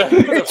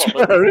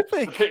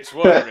 The pitch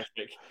were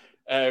horrific.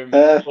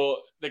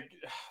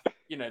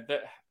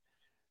 But,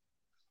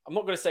 I'm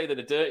not going to say they're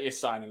the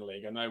dirtiest side in the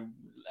league. I know,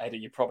 Eddie,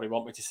 you probably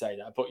want me to say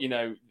that. But,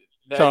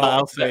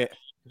 I'll say it.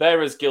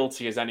 They're as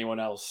guilty as anyone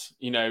else.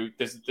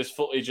 There's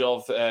footage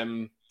of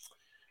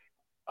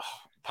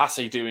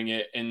Passy doing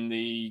it in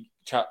the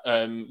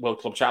World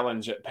Club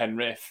Challenge at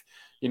Penrith.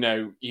 He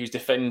was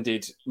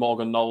defended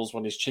Morgan Knowles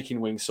when he's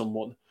chicken winged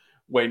someone,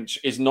 which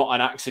is not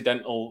an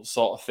accidental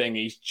sort of thing.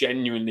 He's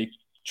genuinely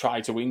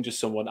tried to injure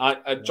someone.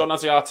 John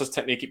Asiata's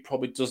technique, it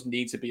probably does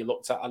need to be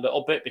looked at a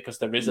little bit because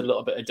there is a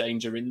little bit of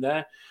danger in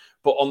there.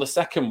 But on the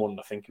second one,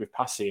 I think with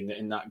Passy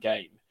in that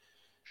game,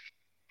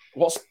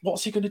 what's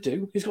he going to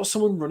do? He's got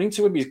someone running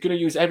to him. He's going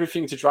to use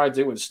everything to try to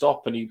do and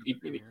stop. And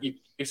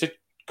it's a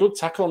good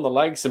tackle on the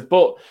legs.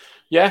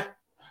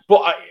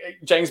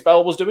 James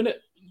Bell was doing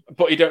it.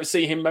 But you don't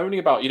see him moaning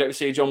about it. You don't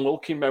see John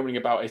Wilkin moaning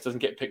about it. It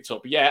doesn't get picked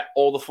up. Yeah,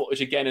 all the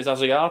footage again is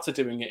Asiata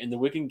doing it in the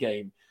Wigan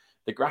game.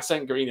 The grass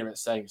ain't greener at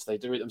Saints. They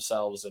do it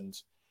themselves.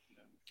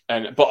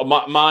 But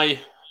my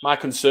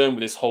concern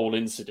with this whole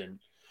incident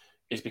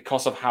is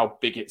because of how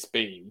big it's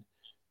been.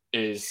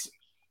 I've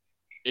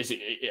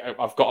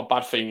got a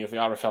bad feeling if the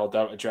RFL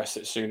don't address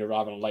it sooner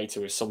rather than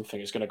later with something,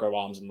 it's going to grow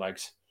arms and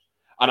legs.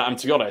 And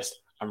to be honest,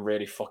 I'm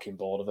really fucking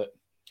bored of it.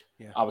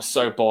 I was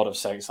so bored of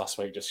Saints last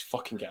week. Just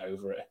fucking get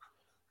over it.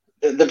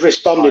 They've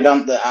responded,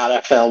 haven't they,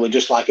 RFL, with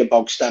just like a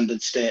bog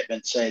standard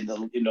statement saying that,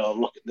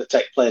 look, they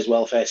take players'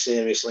 welfare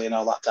seriously and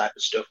all that type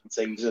of stuff and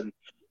things. And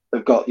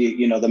they've got,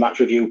 the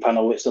match review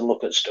panel which they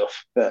look at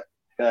stuff. But,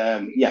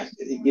 their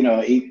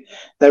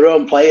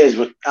own players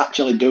were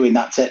actually doing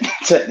that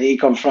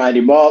technique on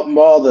Friday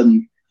more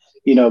than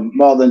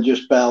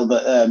just Bell.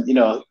 But,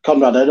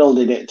 Conrad Earl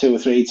did it 2 or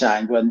 3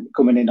 times when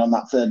coming in on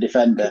that third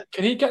defender.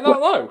 Can he get that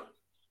low?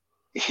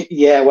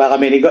 Yeah, well, I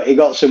mean, he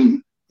got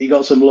some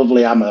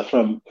lovely hammer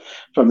from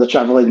the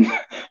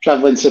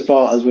travelling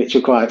supporters, which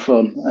were quite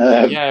fun.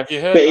 Have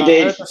you heard? I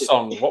heard the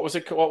song. What was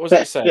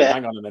it saying? Yeah.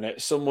 Hang on a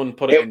minute. Someone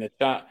put it in the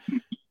chat.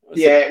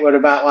 It were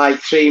about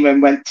like 3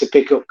 men went to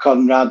pick up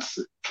Conrad,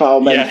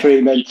 4 men, 3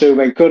 men, 2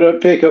 men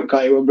couldn't pick up.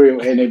 It was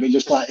brilliant. He'd be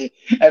just like,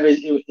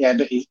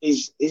 but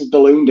he's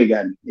ballooned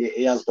again.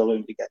 He has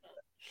ballooned again.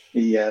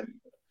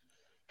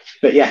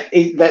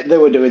 They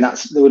were doing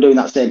that. They were doing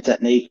that same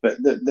technique,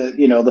 but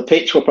the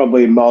pitch were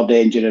probably in more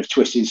danger of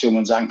twisting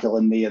someone's ankle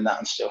and knee and that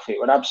and stuff. It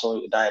was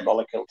absolutely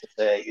diabolical to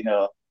say,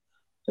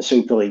 a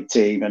Super League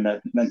team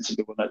and meant to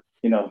be one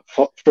of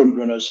front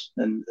runners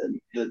and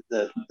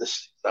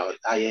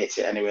I hate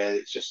it anyway.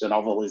 It's just an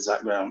oval is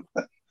that ground.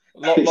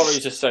 Laurie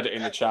just said it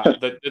in the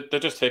chat. They're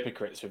just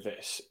hypocrites with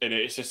this, and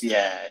it's just they've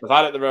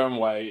had it their own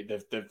way.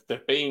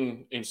 They've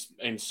been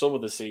in some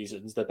of the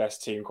seasons the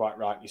best team, quite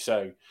rightly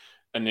so.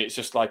 And it's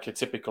just like a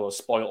typical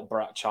spoiled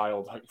brat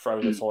child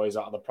throwing the toys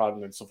out of the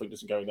pram and something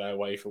doesn't go their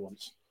way for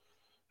once.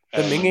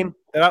 They're minging.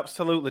 They're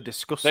absolutely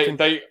disgusting.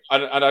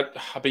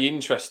 I'd be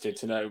interested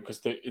to know, because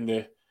in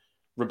the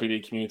rugby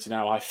league community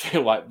now, I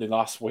feel like the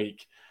last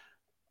week,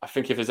 I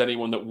think if there's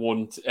anyone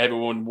that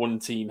everyone one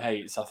team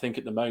hates, I think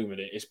at the moment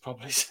it is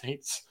probably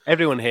Saints.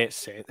 Everyone hates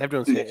Saints.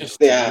 Everyone's hates.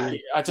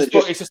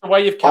 It's just the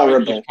way you've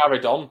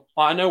carried on.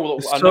 I know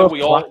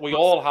we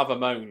all have a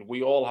moan.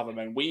 We all have a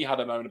moan. We had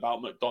a moan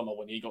about McDonald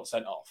when he got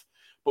sent off,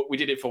 but we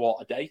did it for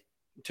a day,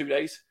 2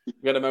 days.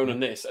 We had a moan on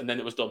this, and then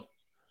it was done.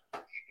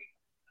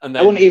 And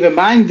then, I wouldn't even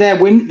mind. They're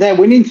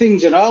winning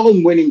things and all,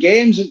 and winning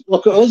games.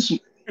 Look at us.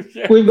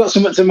 We've got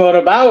something to more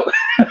about.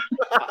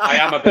 I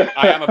am a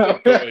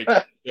bit gutted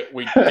that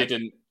we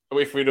didn't.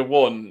 If we'd have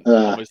won,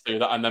 obviously,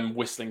 that, and then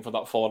whistling for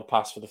that forward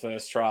pass for the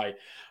first try,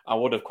 I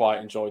would have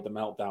quite enjoyed the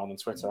meltdown on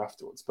Twitter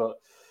afterwards. But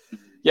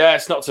yeah,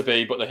 it's not to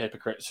be. But they're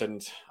hypocrites,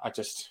 and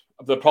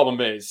the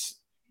problem is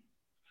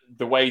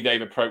the way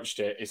they've approached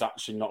it is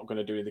actually not going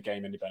to do the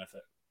game any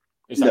benefit.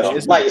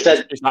 Like you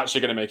said, it's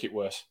actually going to make it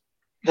worse.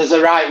 There's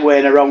a right way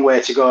and a wrong way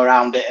to go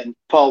around it, and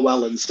Paul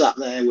Whelan sat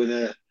there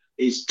with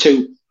his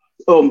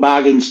own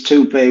bargains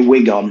toupee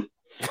wig on,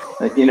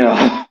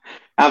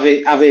 having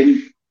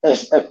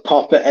a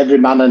pop at every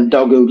man and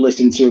dog who'd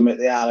listen to him at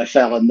the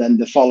RFL, and then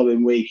the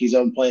following week his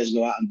own players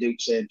go out and do the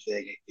same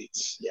thing.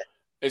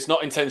 It's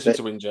not intention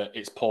to injure;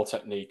 it's poor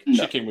technique.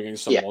 No. Chicken winging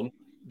someone,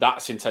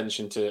 that's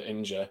intention to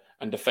injure,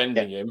 and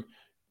defending him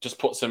just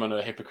puts him on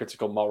a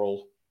hypocritical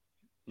moral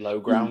low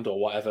ground or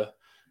whatever.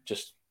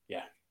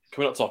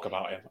 Can we not talk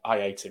about him? I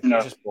hate him. No.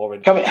 It's just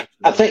boring. Can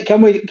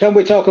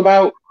we talk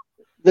about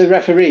the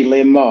referee,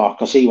 Liam Moore,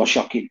 because he was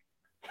shocking.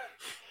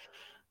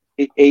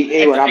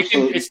 He was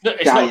absolutely. It's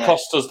not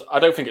cost us. I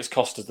don't think it's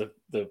cost us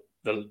the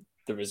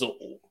result.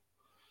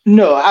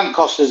 No, it hasn't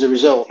cost us a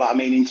result. But I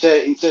mean, in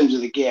terms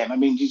of the game, I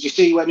mean, did you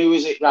see when who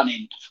was it ran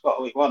in? I forgot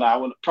who it was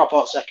now.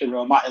 Proper second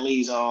row, Matty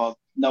Lees or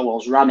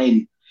Noels ran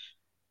in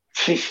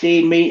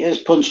 15 metres,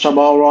 punched Tom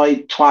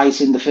Allroyd twice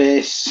in the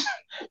face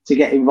to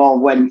get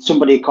involved when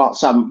somebody caught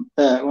someone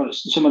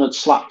had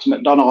slapped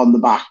McDonald on the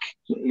back,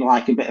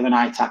 like a bit of an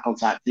eye tackle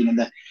type thing, and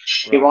it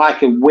was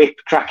like a whip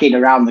cracking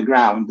around the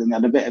ground, and they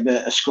had a bit of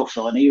a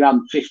scuffle, and he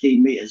ran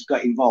 15 metres,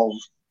 got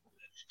involved,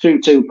 threw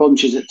 2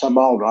 punches at Tom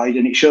Allroyd,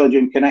 and it showed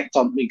him connect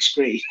on big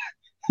screen.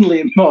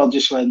 Liam Moore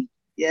just went,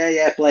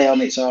 play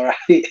on, it's all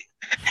right.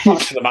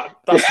 That's for the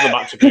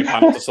match review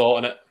panel to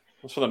sort, isn't it?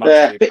 That's for the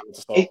match review panel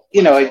to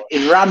sort.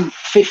 He ran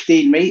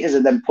 15 metres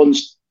and then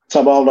punched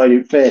Tom Allroyd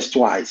in the face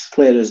twice,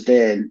 clear as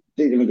day, and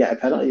didn't even get a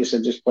penalty. He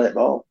said, just play it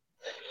ball.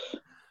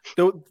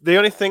 The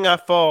only thing I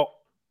thought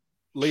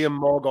Liam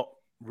Moore got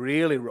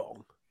really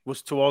wrong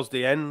was towards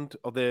the end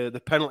of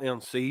the penalty on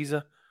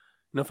Caesar,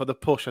 for the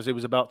push as he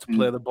was about to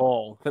play the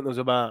ball. I think there was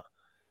about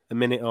a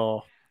minute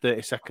or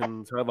 30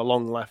 seconds, however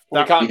long left.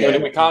 We can't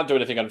do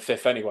anything on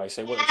fifth anyway,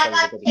 so it wouldn't change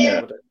the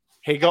game, would it?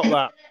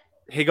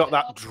 He got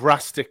that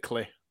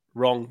drastically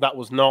wrong. That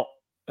was not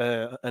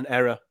an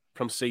error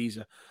from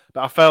Caesar.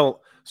 But I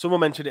felt,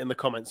 someone mentioned it in the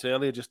comments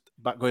earlier, just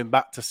going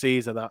back to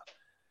Caesar, that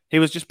he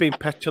was just being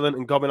petulant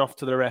and gobbing off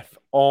to the ref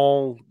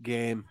all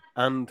game.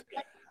 And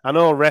I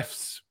know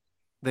refs,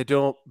 they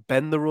don't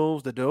bend the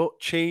rules, they don't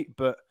cheat,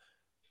 but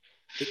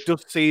it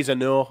does Caesar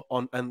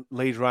and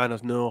Leeds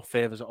Rhinos no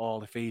favours at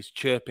all if he's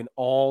chirping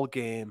all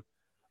game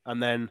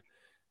and then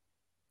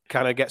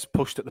kind of gets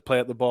pushed at the play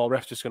at the ball.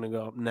 Ref's just going to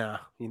go, nah,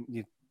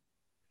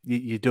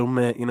 you're done,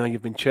 mate.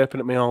 You've been chirping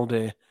at me all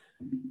day.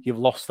 You've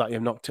lost that.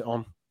 You've knocked it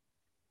on.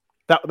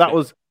 That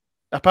was,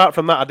 apart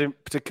from that, I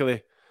didn't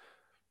particularly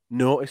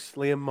notice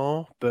Liam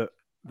Moore, but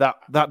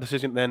that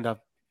decision at the end,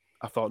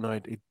 I thought, no,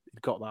 he'd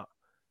got that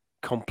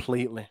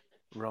completely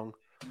wrong.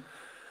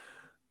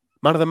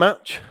 Man of the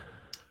match?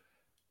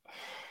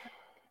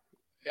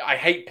 I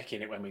hate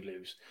picking it when we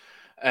lose.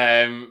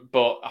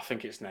 But I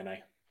think it's Nene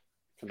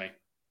for me.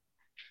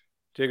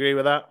 Do you agree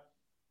with that?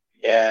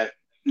 Yeah,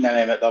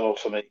 Nene McDonald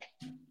for me.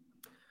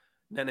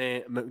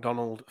 Nene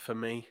McDonald for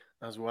me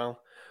as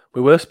well.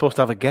 We were supposed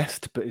to have a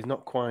guest, but he's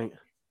not quite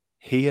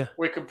here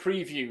We can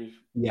preview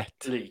yet.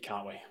 Lee,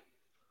 can't we?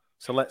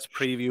 So let's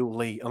preview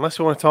Lee. Unless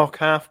we want to talk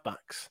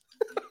halfbacks.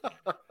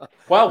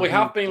 Well, we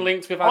have been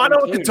linked with Adam I know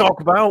what to Clune. talk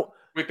about.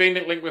 We've been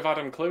linked with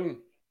Adam Clune.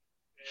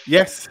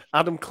 Yes,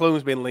 Adam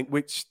Clune's been linked,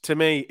 which to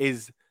me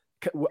is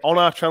on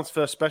our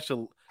transfer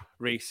special,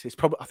 Reese. It's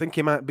probably, I think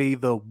he might be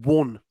the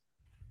one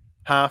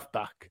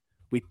halfback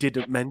we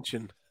didn't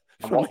mention.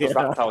 And what does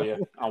that tell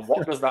you? And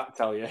what does that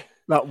tell you?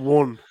 That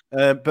one.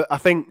 But I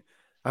think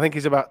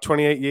he's about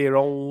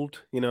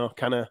 28-year-old,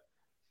 kind of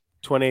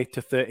 20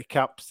 to 30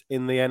 caps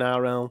in the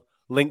NRL,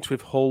 linked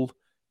with Hull.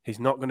 He's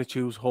not going to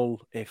choose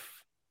Hull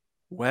if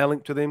we're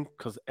linked with him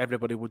because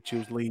everybody would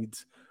choose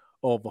Leeds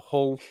over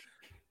Hull.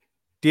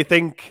 Do you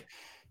think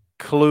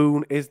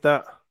Clune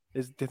do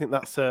you think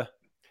that's a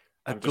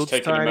I'm good just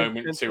taking a sign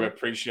moment to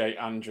appreciate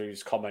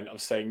Andrew's comment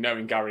of saying,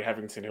 knowing Gary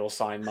Hetherington, he'll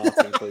sign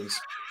Martin Clunes.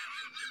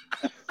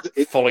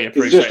 Fully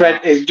appreciate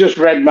that. It's just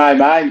read my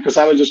mind because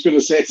I was just going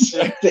to say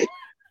something.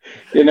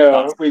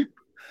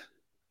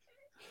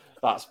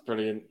 That's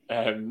brilliant.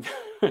 I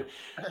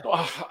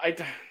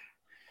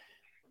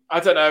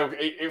don't know.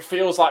 It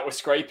feels like we're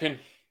scraping.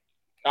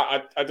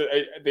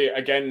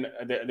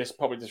 This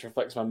probably just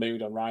reflects my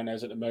mood on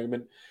Rhinos at the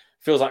moment.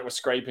 Feels like we're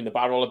scraping the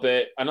barrel a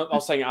bit. I'm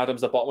not saying Adam's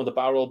the bottom of the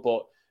barrel,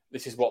 but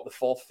this is what the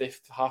 4th,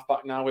 5th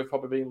halfback now we've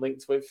probably been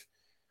linked with.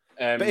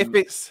 But if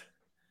it's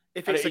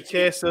a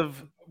case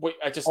of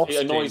Austin,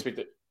 it annoys me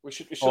that we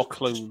should or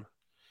Clune.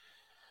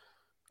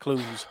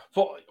 Clunes.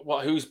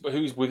 What? Who's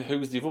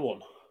the other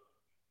one?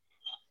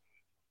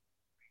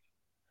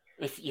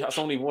 That's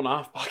only one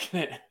halfback,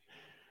 isn't it?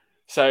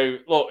 So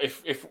look,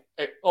 if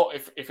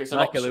it's an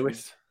Micah option,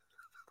 Lewis.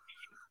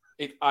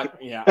 I'm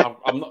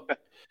not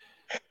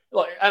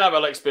like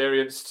NRL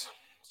experienced,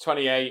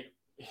 28.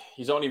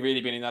 He's only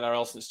really been in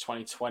NRL since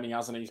 2020,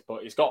 hasn't he?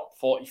 But he's got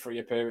 43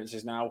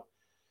 appearances now.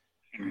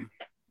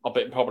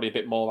 Probably a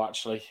bit more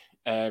actually.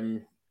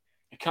 It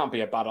can't be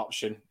a bad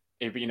option.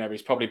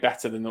 He's probably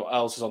better than what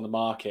else is on the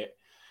market,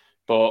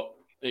 but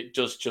it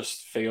does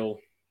just feel.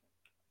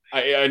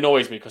 It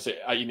annoys me because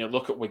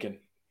look at Wigan.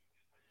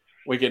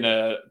 Wigan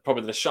are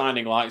probably the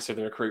shining lights of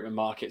the recruitment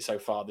market so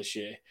far this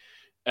year.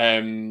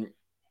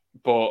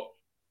 But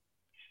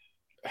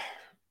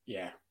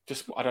yeah,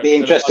 I don't. Be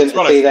interesting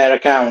to see their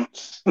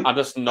accounts. I'm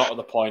just not at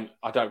the point.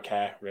 I don't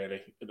care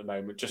really at the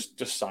moment.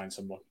 Just sign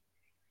someone,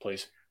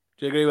 please.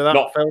 Do you agree with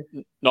that, Phil?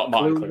 Not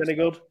Martin Clunes. Any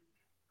good?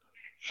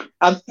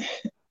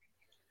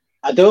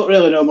 I don't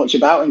really know much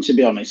about him, to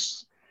be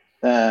honest.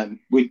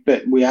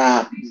 But we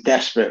are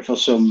desperate for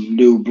some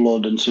new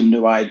blood and some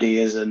new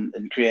ideas and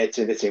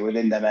creativity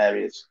within them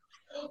areas.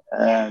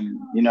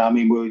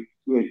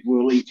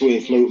 We'll lead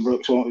with Luke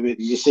Brooks, won't we?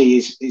 Did you see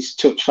his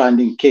touch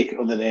finding kick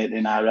other day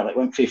in IRL? It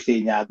went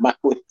 15 yards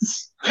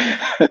backwards.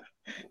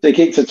 They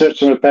kicked a touch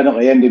from a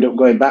penalty, ended up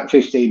going back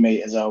 15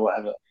 metres or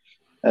whatever.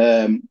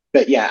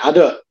 But yeah, I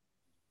don't.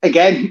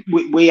 Again,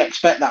 we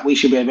expect that we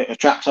should be able to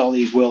attract all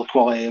these world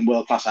quality and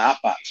world class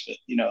halfbacks. But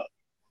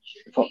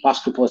for the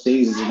past couple of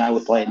seasons and how we're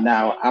playing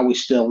now, are we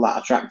still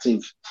that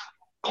attractive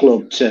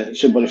club to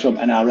somebody from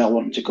NRL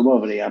wanting to come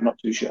over here? I'm not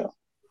too sure.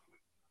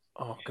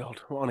 Oh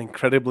God, what an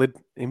incredibly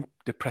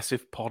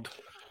depressive pod.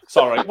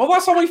 Sorry. Well,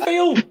 that's how we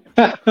feel.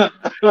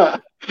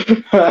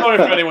 Sorry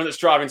for anyone that's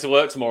driving to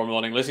work tomorrow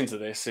morning listening to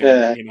this,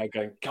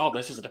 going, God,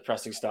 this is a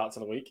depressing start to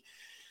the week.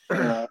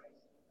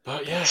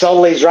 But yeah, it's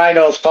all these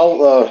Rhinos' fault,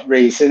 though,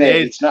 Reece, isn't it?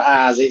 It's not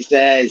ours; it's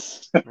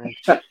theirs.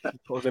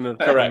 Put us in a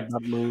bad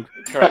mood.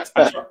 Correct.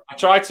 I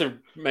tried to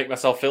make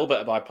myself feel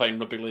better by playing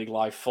Rugby League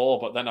Live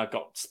 4, but then I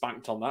got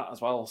spanked on that as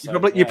well. So,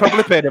 you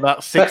probably paid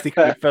about 60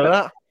 quid for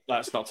that.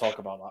 Let's not talk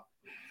about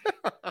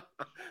that.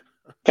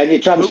 Can you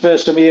transfer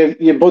some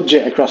of your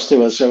budget across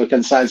to us so we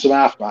can sign some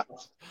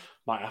halfbacks?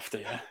 Might have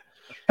to, yeah.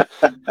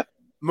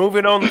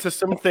 Moving on to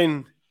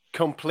something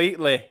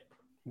completely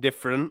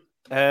different.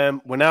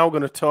 We're now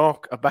going to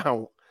talk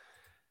about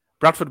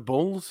Bradford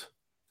Bulls.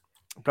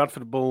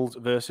 Bradford Bulls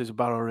versus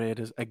Barrow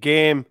Raiders. A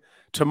game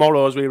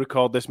tomorrow as we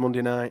record this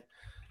Monday night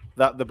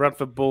that the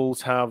Bradford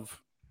Bulls have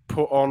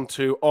put on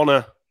to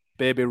honour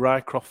baby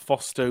Rycroft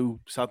Foster, who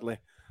sadly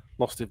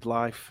lost his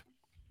life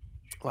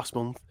last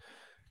month.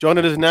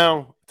 Joining us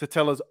now to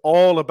tell us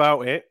all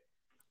about it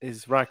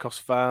is Rycroft's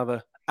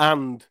father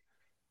and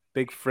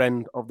big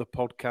friend of the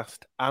podcast,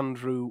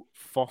 Andrew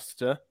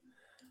Foster.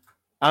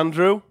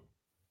 Andrew?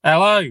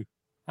 Hello.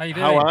 How you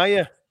doing? How are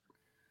you?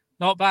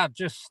 Not bad.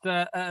 Just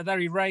a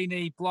very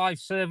rainy Blythe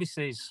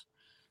services.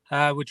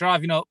 We're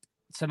driving up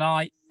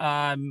tonight.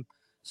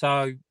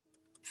 So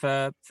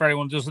for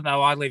anyone who doesn't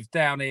know, I live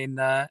down in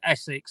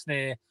Essex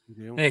near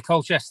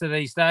Colchester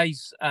these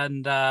days.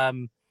 And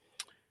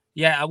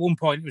at one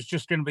point it was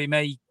just going to be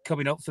me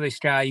coming up for this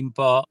game,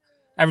 but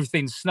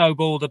everything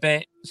snowballed a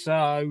bit.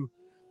 So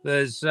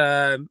there's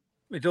my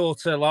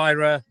daughter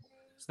Lyra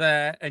is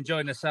there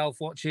enjoying herself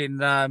watching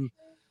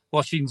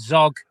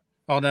Zog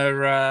on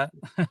her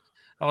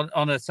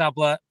on her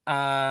tablet.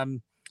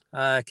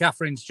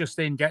 Catherine's just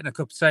in getting a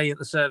cup of tea at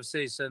the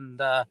services, and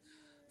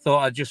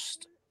thought I'd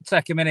just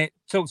take a minute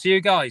talk to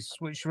you guys,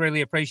 which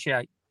really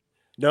appreciate.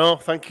 No,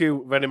 thank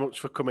you very much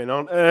for coming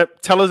on.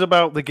 Tell us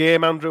about the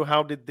game, Andrew.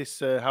 How did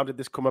this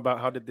come about?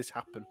 How did this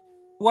happen?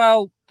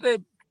 Well,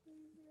 the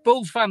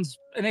Bulls fans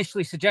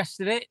initially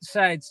suggested it,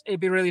 said it'd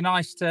be really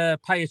nice to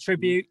pay a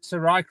tribute to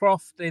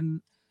Rycroft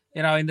in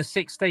the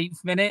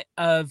 16th minute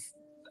of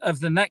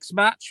the next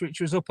match,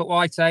 which was up at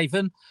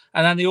Whitehaven,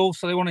 and then they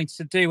wanted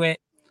to do it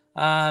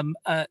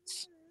at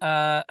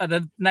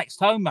the next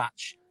home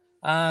match,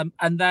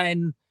 and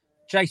then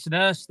Jason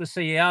Hurst, the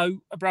CEO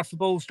of Bradford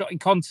Bulls, got in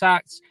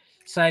contact,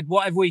 said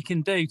whatever we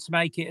can do to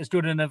make it as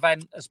good an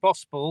event as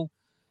possible,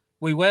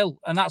 we will,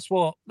 and that's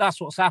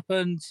what's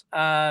happened.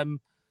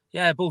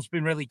 Bulls have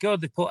been really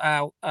good. They put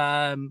out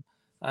stuff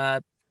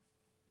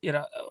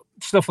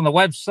on the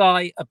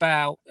website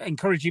about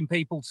encouraging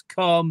people to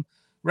come,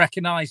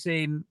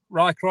 recognising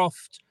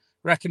Rycroft,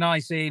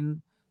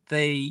 recognising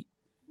the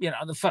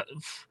fact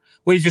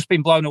we've just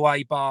been blown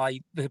away by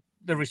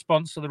the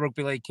response of the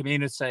rugby league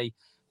community.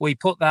 We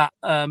put that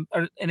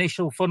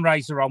initial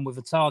fundraiser on with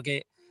a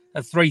target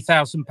of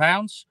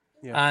 £3,000,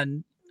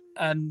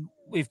 and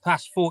we've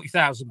passed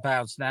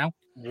 £40,000 now.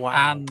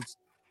 Wow! And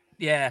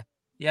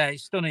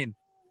it's stunning.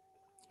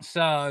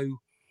 So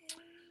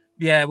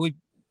we're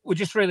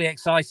just really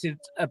excited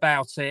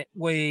about it.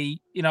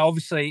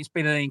 Obviously it's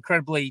been an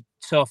incredibly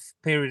tough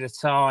period of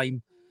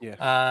time.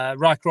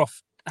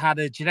 Rycroft had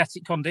a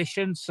genetic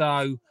condition,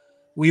 so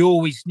we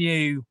always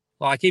knew,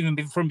 like even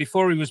from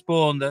before he was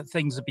born, that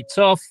things would be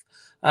tough.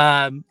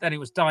 Then it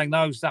was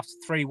diagnosed after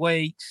 3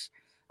 weeks,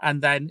 and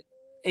then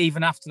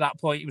even after that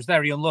point, he was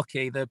very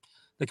unlucky. The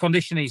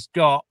condition he's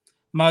got,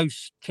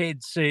 most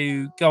kids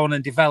who go on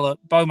and develop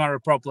bone marrow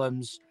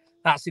problems,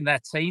 that's in their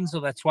teens or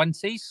their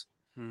 20s.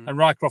 And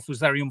Rycroft was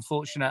very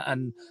unfortunate,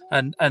 and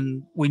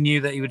we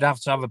knew that he would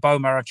have to have a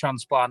bone marrow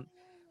transplant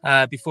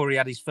before he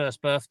had his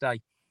first birthday.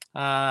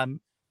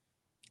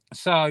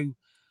 So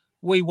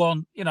we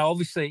want,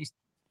 obviously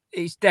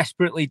it's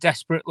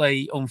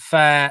desperately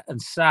unfair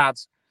and sad,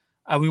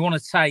 and we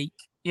want to take,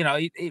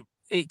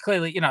 it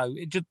clearly,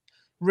 it just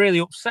really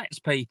upsets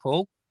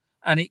people,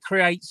 and it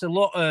creates a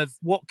lot of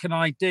what can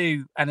I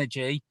do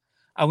energy,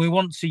 and we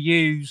want to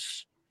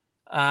use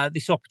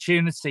this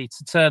opportunity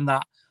to turn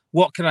that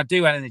what can I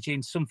do energy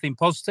into something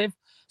positive.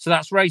 So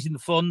that's raising the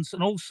funds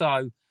and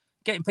also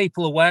getting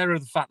people aware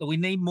of the fact that we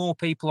need more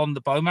people on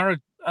the bone marrow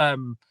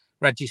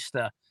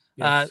register.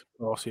 Yes, of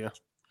course, yeah.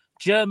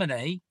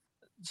 Germany,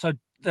 so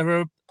there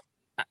are,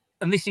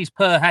 and this is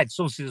per head,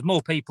 so obviously there's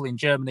more people in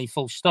Germany,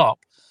 full stop,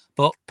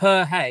 but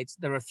per head,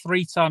 there are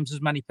 3 times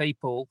as many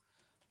people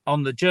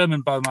on the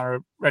German bone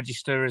marrow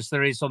register as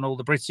there is on all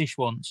the British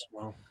ones.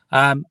 Wow.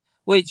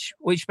 Which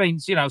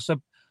means,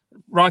 so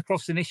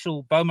Rycroft's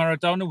initial bone marrow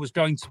donor was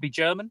going to be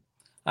German.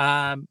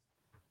 And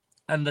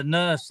the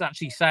nurse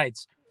actually said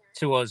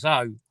to us,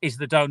 "Oh, is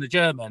the donor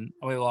German?"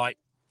 And we were like,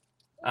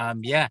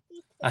 yeah.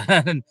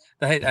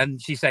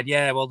 And she said,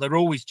 "Yeah, well, they're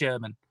always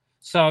German."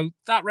 So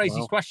that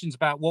raises questions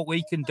about what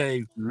we can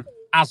do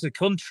as a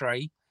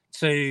country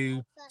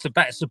to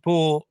better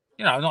support,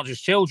 not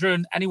just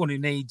children, anyone who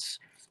needs,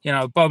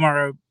 bone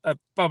marrow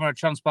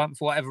transplant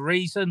for whatever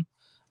reason.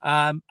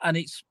 And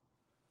it's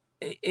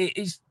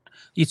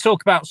you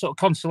talk about sort of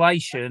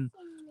consolation.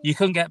 You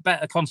couldn't get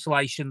better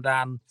consolation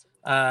than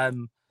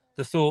the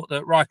thought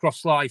that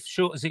Rycroft's life,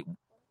 short as it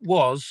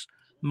was,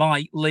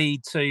 might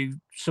lead to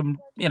some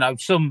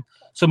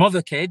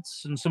other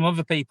kids and some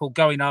other people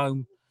going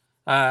home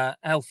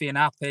healthy and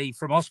happy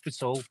from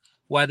hospital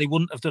where they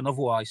wouldn't have done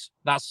otherwise.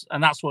 That's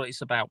what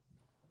it's about.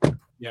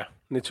 Yeah,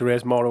 need to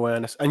raise more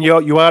awareness. And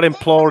you are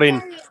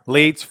imploring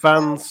Leeds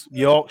fans,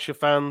 Yorkshire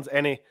fans,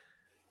 any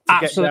to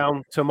get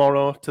down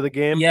tomorrow to the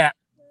game. Yeah.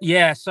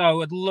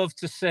 So I'd love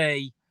to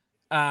see.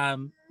 I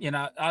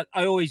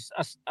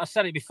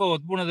said it before.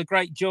 One of the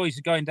great joys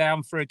of going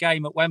down for a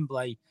game at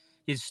Wembley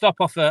is stop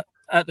off at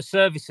the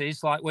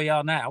services like we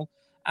are now,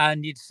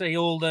 and you'd see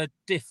all the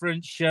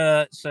different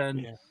shirts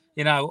and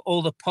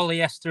all the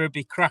polyester would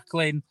be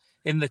crackling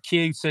in the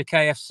queue to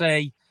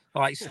KFC,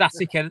 like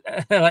static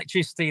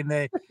electricity in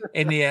the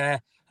air.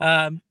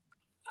 And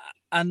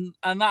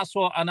that's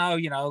what I know.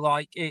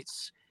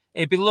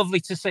 It'd be lovely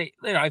to see.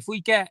 If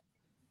we get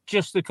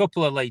just a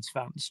couple of Leeds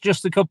fans,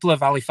 just a couple of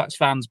Halifax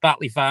fans,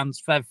 Batley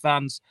fans, Fev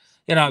fans,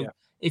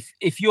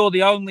 if you're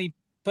the only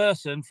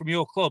person from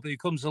your club who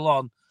comes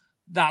along,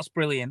 that's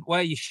brilliant.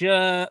 Wear your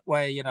shirt,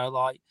 wear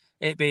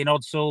it being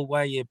Odsall,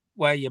 wear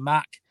your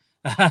Mac,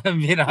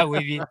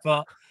 with you.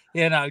 But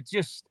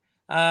just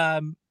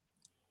come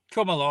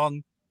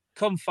along,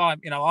 come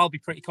find. I'll be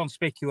pretty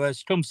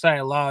conspicuous. Come say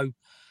hello,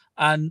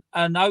 and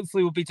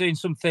hopefully we'll be doing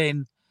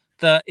something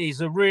that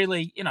is a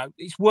really,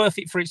 it's worth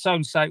it for its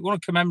own sake. We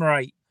want to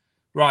commemorate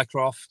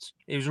Rycroft.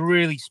 He was a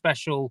really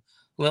special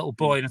little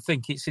boy, and I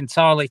think it's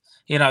entirely,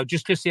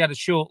 just because he had a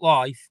short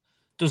life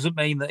doesn't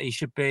mean that he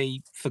should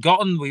be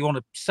forgotten. We want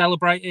to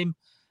celebrate him.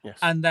 Yes.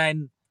 And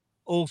then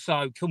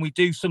also, can we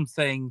do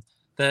something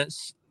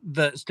that's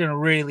going to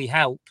really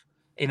help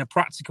in a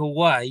practical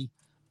way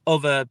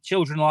other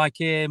children like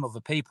him,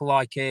 other people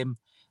like him?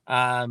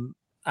 And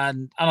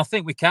I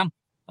think we can.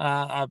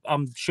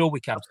 I'm sure we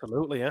can.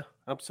 Absolutely, yeah,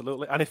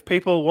 absolutely. And if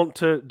people want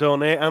to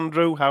donate,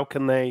 Andrew, how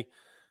can they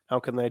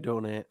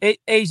donate?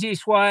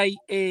 Easiest way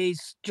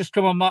is just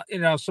come on my,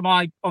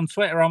 on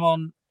Twitter, I'm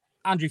on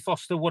Andrew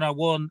Foster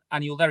 101,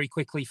 and you'll very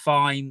quickly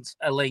find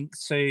a link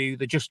to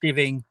the Just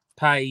Giving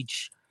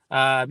page.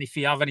 If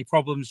you have any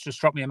problems,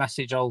 just drop me a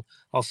message. I'll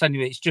send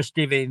you it. It's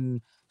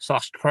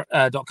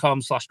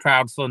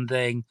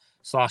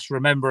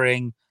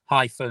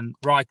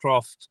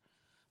justgiving.com/crowdfunding/remembering-Rycroft.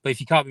 But if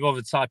you can't be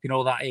bothered typing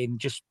all that in,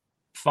 just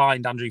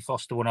find Andrew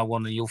Foster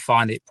 101 and you'll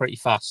find it pretty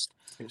fast.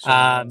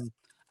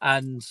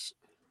 And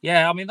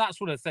yeah, I mean, that's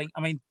one of the things.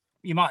 I mean,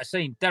 you might have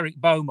seen Derek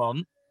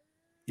Beaumont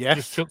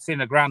just chucked in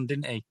 £1,000,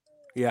 didn't he?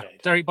 Yeah.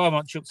 Derek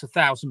Beaumont chucked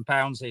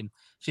 £1,000 in.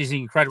 She's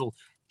incredible.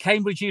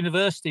 Cambridge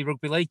University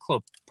Rugby League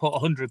Club put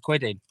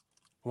 £100 in,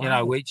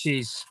 Wow. which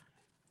is,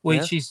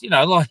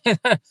 like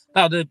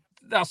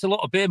that's a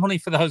lot of beer money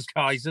for those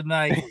guys. And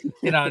they,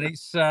 and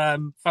it's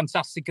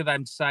fantastic of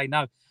them to say,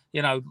 no,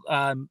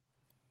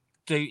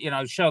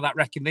 show that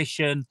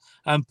recognition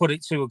and put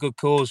it to a good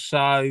cause.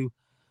 So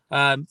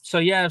there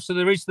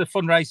is the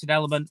fundraising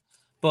element,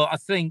 but I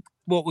think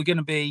what we're going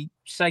to be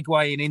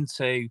segueing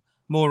into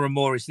more and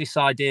more is this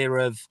idea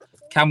of,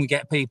 can we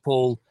get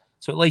people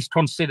to at least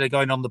consider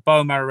going on the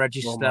bone marrow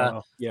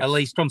register, yes. at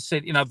least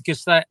consider,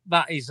 because that's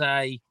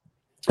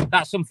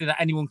something that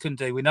anyone can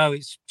do. We know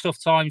it's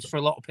tough times for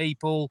a lot of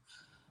people,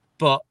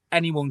 but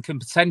anyone can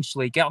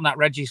potentially get on that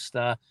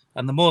register,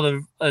 and the more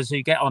of us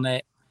who get on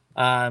it,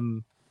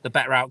 the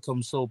better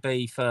outcomes will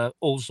be for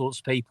all sorts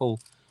of people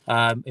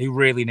who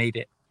really need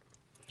it.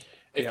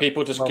 If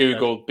people just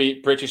Google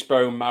British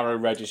Bone Marrow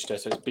Register,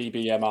 so it's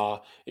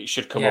BBMR, it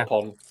should come up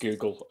on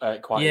Google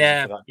quite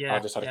easy for that. I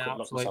just had a quick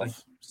look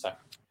myself. So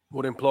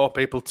would implore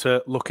people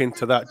to look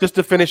into that. Just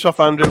to finish off,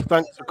 Andrew,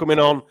 thanks for coming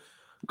on.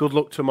 Good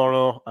luck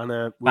tomorrow,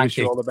 and we wish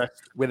you all the best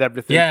with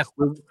everything. Yeah.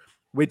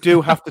 We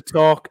do have to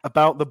talk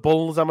about the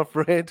Bulls, I'm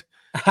afraid.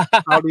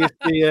 How do you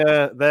see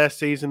their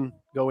season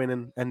going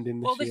and ending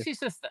this year? Well,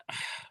 this is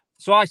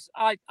so I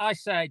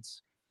said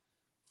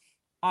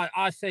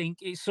I think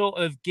it's sort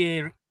of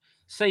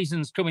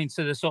season's coming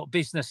to the sort of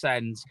business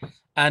end,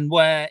 and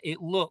where it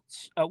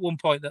looked at one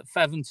point that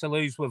Fev and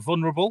Toulouse were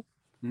vulnerable.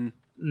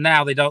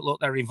 Now they don't look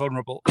very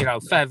invulnerable.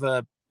 Fev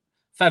are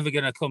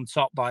going to come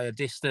top by a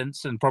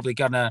distance and probably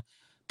going to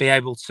be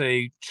able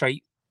to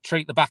treat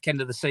the back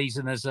end of the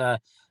season as a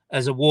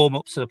warm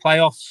up to the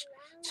playoffs.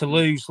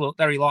 Toulouse look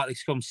very likely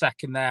to come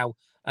second now,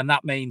 and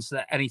that means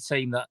that any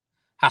team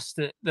that's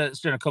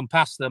going to come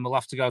past them will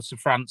have to go to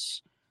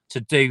France to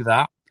do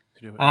that.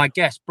 And I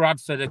guess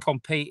Bradford are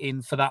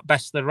competing for that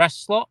best of the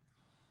rest slot.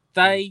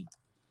 They,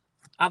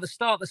 at the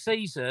start of the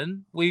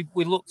season, we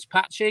looked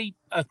patchy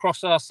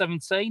across our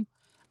 17,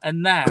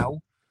 and now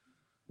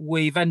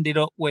we've ended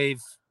up with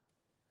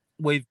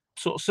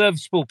sort of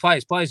serviceable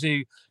players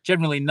who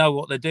generally know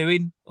what they're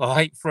doing,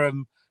 like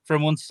from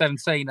 1 to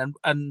 17,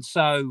 and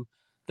so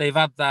they've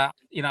had that.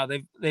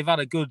 They've had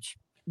a good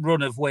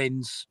run of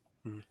wins.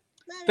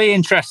 Be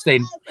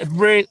interesting.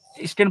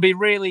 It's going to be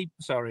really.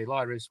 Sorry,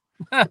 Lyra's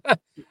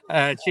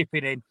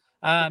chipping in.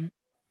 I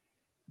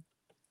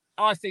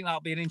think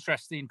that'll be an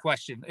interesting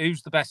question.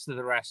 Who's the best of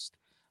the rest?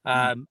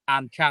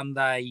 And can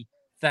they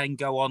then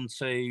go on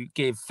to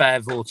give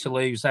Fev or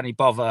Toulouse any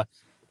bother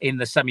in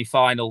the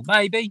semi-final?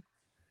 Maybe.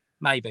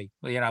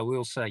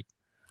 We'll see.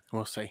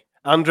 We'll see.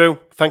 Andrew,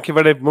 thank you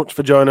very much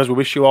for joining us. We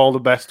wish you all the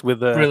best with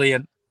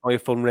brilliant all your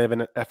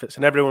fundraising efforts,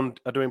 and everyone.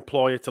 I do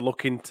implore you to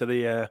look into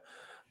the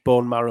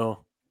bone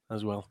marrow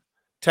as well.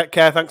 Take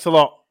care. Thanks a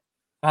lot.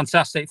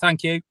 Fantastic.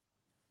 Thank you.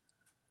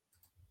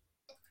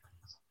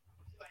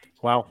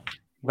 Wow.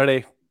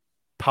 Very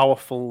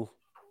powerful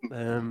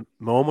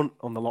moment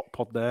on the Lock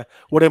Pod there.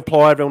 Would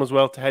implore everyone as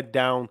well to head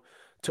down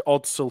to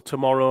Odsal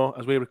tomorrow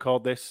as we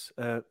record this,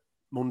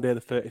 Monday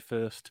the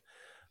 31st,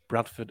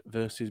 Bradford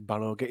versus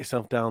Barrow. Get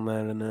yourself down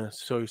there and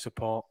show your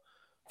support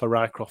for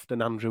Rycroft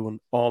and Andrew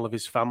and all of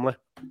his family.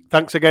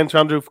 Thanks again to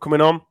Andrew for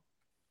coming on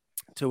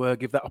to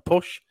give that a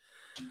push.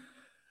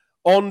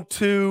 On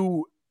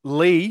to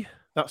Lee.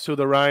 That's who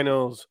the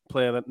Rhinos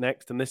play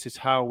next, and this is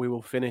how we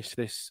will finish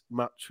this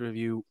match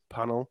review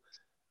panel.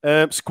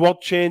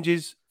 Squad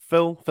changes.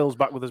 Phil's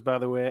back with us, by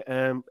the way.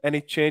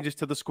 Any changes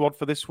to the squad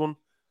for this one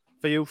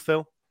for you,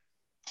 Phil?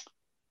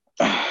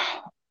 I'd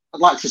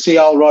like to see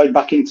Alroyd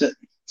back into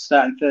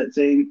starting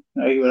 13.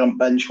 He was on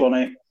bench,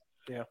 wasn't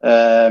he?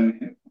 Yeah.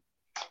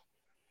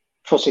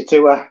 Fussy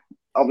Tua,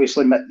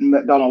 obviously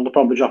McDonald will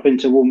probably drop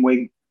into one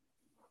wing.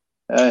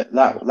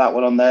 That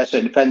one on there, so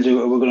it depends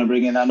who we're going to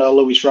bring in. I know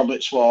Lewis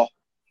Roberts was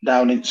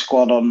down in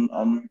squad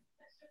on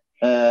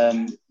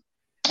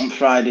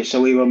Friday,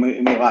 so we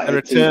like a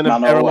return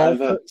of man or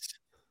whatever.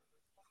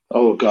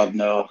 Oh God,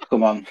 no!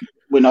 Come on,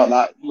 we're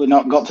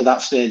not got to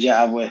that stage yet,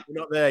 have we? We're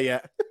not there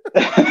yet.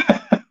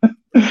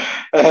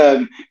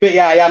 But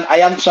yeah, I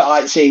am sort of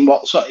like seeing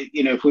what sort of,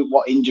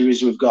 what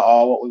injuries we've got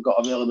or what we've got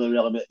available.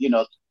 Really,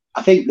 but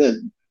I think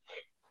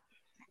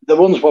the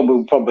ones one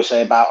we'll probably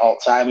say about all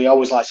the time. He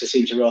always likes to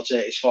seem to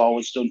rotate his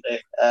forwards, doesn't he?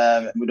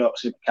 And we don't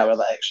seem to carry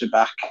that extra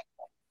back.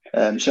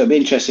 So it'd be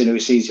interesting who he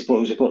sees he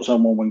puts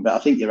on one wing. But I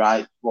think you're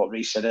right. What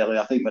Reece said earlier.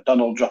 I think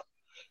McDonald drop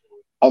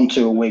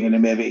onto a wing, and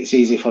then maybe it's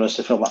easy for us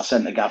to fill that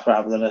centre gap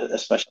rather than a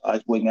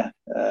specialised winger.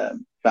 But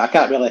I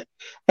can't really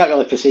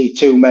foresee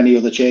too many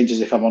other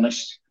changes, if I'm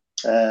honest.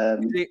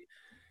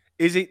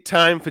 Is it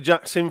time for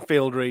Jackson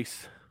Field,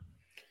 Reece?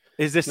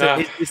 Is this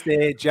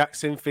a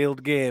Jackson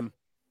Field game?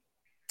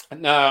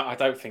 No, I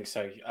don't think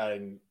so.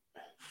 I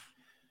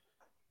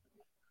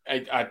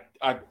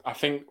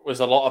think there's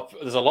a lot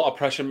of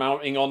pressure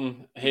mounting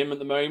on him at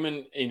the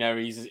moment.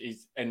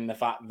 He's in the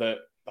fact that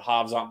the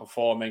halves aren't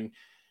performing.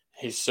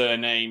 His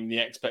surname, the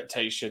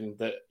expectation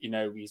that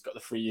he's got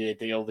the 3-year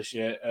deal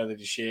early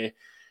this year.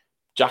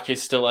 Jack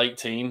is still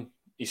 18.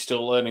 He's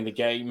still learning the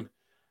game.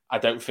 I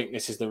don't think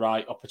this is the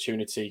right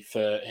opportunity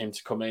for him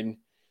to come in.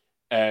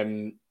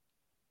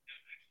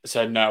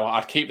 So no,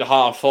 I'd keep the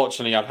half.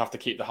 Unfortunately, I'd have to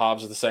keep the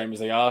halves the same as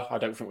they are. I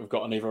don't think we've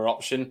got another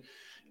option.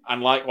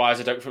 And likewise,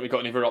 I don't think we've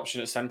got another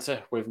option at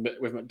centre with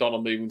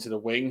McDonald moving to the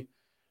wing.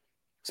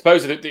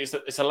 Suppose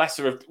it's a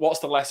lesser of what's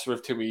the lesser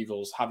of two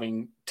evils?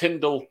 Having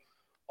Tyndall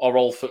or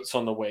Alfords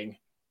on the wing,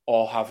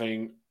 or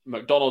having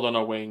McDonald on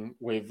a wing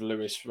with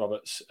Lewis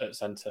Roberts at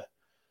centre.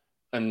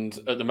 And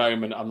at the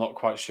moment, I'm not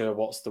quite sure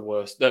what's the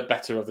worst, the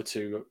better of the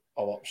two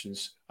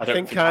options. I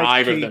don't think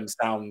either of them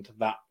sound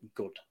that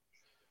good.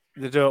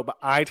 They don't, but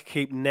I'd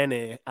keep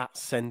Nene at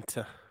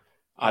centre.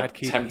 I'd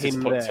keep tempted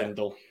to put there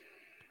Tyndall.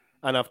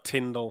 and have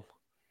Tyndall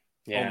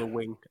on the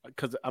wing,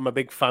 because I'm a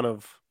big fan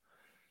of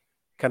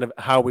kind of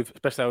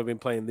especially how we've been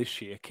playing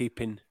this year,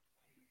 keeping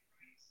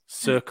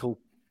circle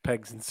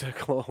pegs and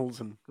circle holes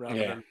and rather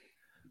than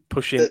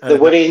pushing. The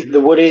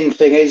worrying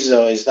thing is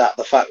that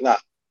the fact that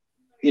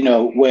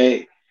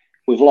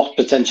we've lost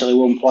potentially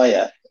one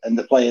player, and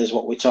the players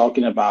what we're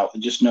talking about are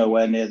just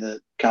nowhere near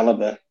the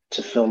calibre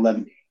to fill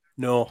them.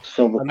 No,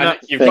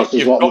 you've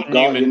got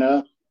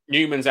Newman.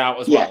 Newman's out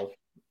as well.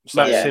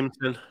 So, Max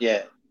Simpson.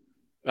 Yeah.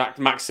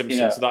 Max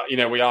Simpson. So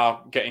that we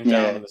are getting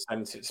down in the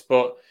census.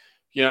 But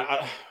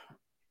I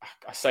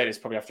say this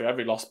probably after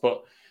every loss,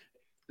 but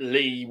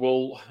Lee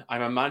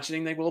I'm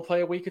imagining they will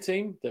play a weaker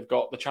team. They've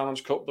got the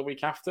Challenge Cup the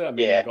week after.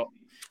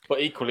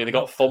 But equally they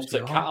got thumped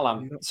at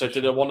Catalan. So would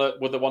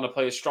they want to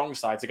play a strong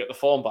side to get the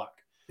form back?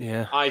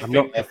 Yeah, I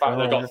think the fact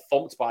they got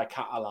thumped by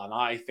Catalan,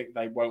 I think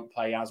they won't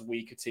play as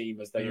weak a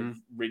team as they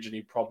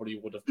originally probably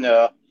would have.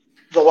 No,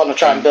 they'll want to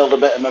try and build a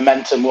bit of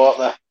momentum, won't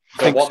they?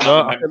 I think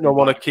they'll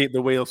want to keep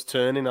the wheels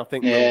turning. I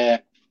think. Yeah.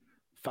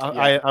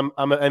 I'm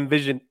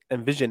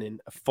envisioning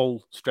a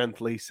full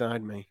strength Lee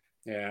side, me.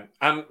 Yeah,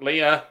 and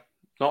Leah,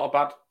 not a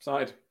bad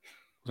side.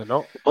 They're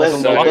not.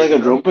 Playing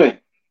good rugby.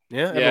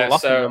 Yeah.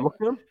 So I'm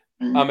looking at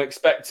them. I'm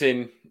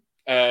expecting.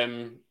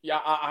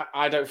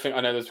 I don't think.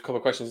 I know there's a couple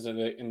of questions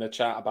in the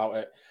chat about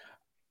it.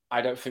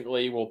 I don't think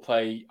Lee will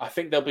play. I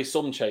think there'll be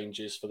some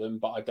changes for them,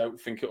 but I don't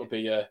think it will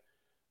be a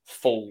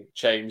full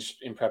change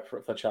in prep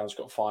for the Challenge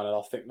Cup final.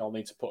 I think they'll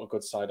need to put a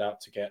good side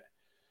out to get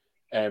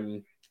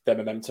their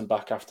momentum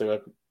back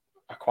after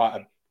a quite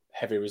a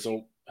heavy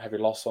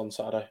loss on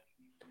Saturday.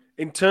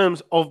 In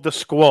terms of the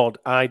squad,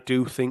 I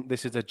do think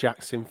this is a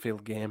Jackson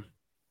Field game.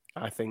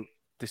 I think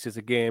this is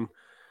a game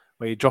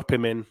where you drop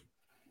him in,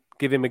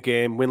 give him a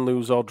game, win,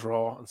 lose or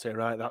draw, and say,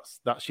 right,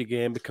 that's your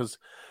game. Because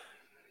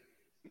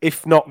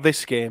if not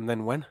this game,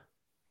 then when?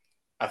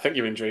 I think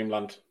you're in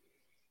dreamland.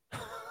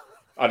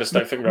 I just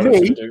don't think Robert's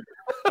going to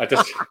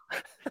do.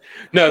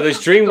 No, there's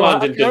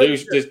dreamland and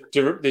delusion.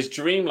 There's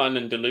dreamland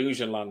and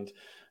delusion land.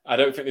 I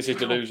don't think this is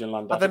delusion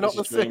land. Are they not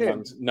the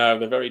same? No,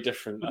 they're very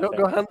different. They don't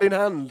go hand in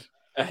hand.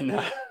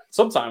 No,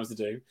 sometimes they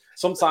do.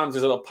 Sometimes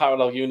there's a little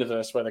parallel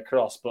universe where they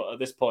cross, but at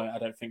this point, I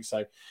don't think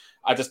so.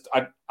 I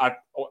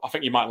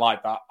think you might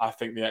like that. I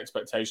think the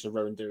expectation of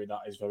Rowan doing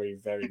that is very,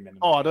 very minimal.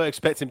 Oh, I don't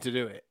expect him to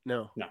do it.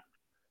 No. No.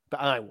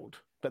 But I would.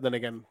 But then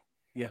again,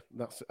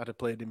 I'd have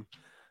played him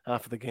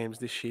half of the games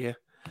this year.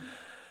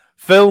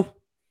 Phil,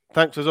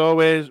 thanks as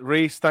always.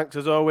 Reece, thanks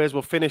as always.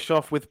 We'll finish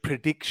off with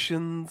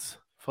predictions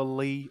for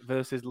Lee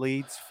versus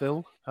Leeds.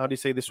 Phil, how do you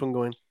see this one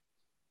going?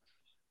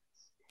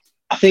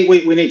 I think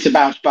we need to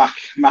bounce back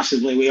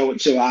massively. We owe it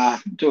to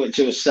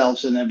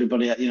ourselves and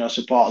everybody,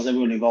 supporters,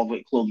 everyone involved with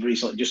the club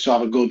recently, just to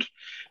have a good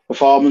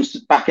performance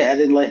back at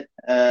Headingley.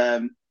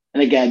 And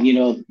again,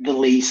 the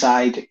Lee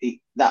side,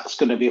 that's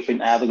going to be up in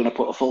there. They're going to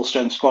put a full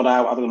strength squad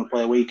out. Are they going to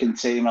play a weakened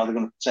team? Are they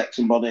going to protect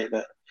somebody?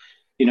 But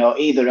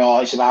either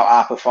or, it's about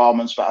our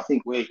performance. But I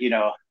think we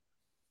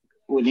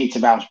need to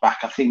bounce back.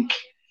 I think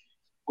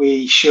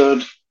we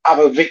should have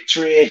a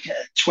victory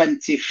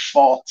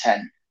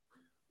 24-10.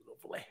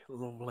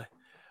 Lovely.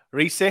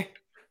 Reece?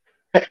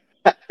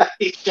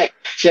 He's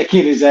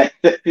checking his head.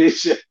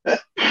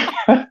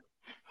 I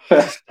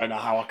don't know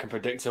how I can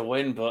predict a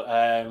win, but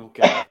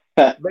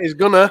But he's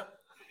gonna.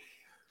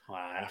 Well,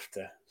 I have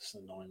to, just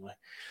annoyingly.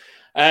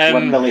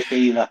 Wembley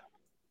fever.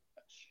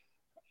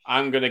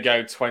 I'm going to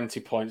go 20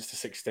 points to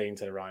 16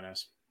 to the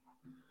Rhinos.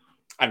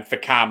 And for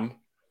Cam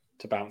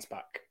to bounce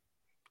back.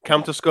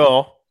 Cam to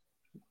score.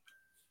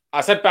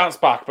 I said bounce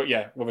back, but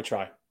yeah, with a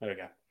try. There we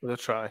go. With a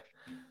try.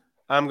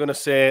 I'm going to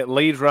say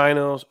Leeds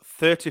Rhinos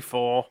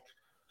 34,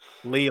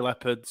 Lee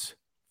Leopards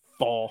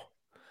 4.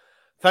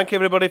 Thank you,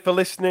 everybody, for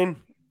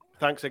listening.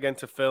 Thanks again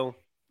to Phil,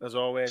 as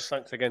always.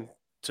 Thanks again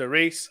to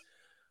Reese.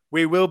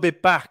 We will be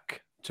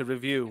back to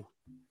review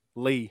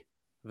Lee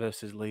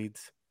versus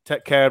Leeds.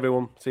 Take care,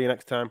 everyone. See you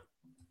next time.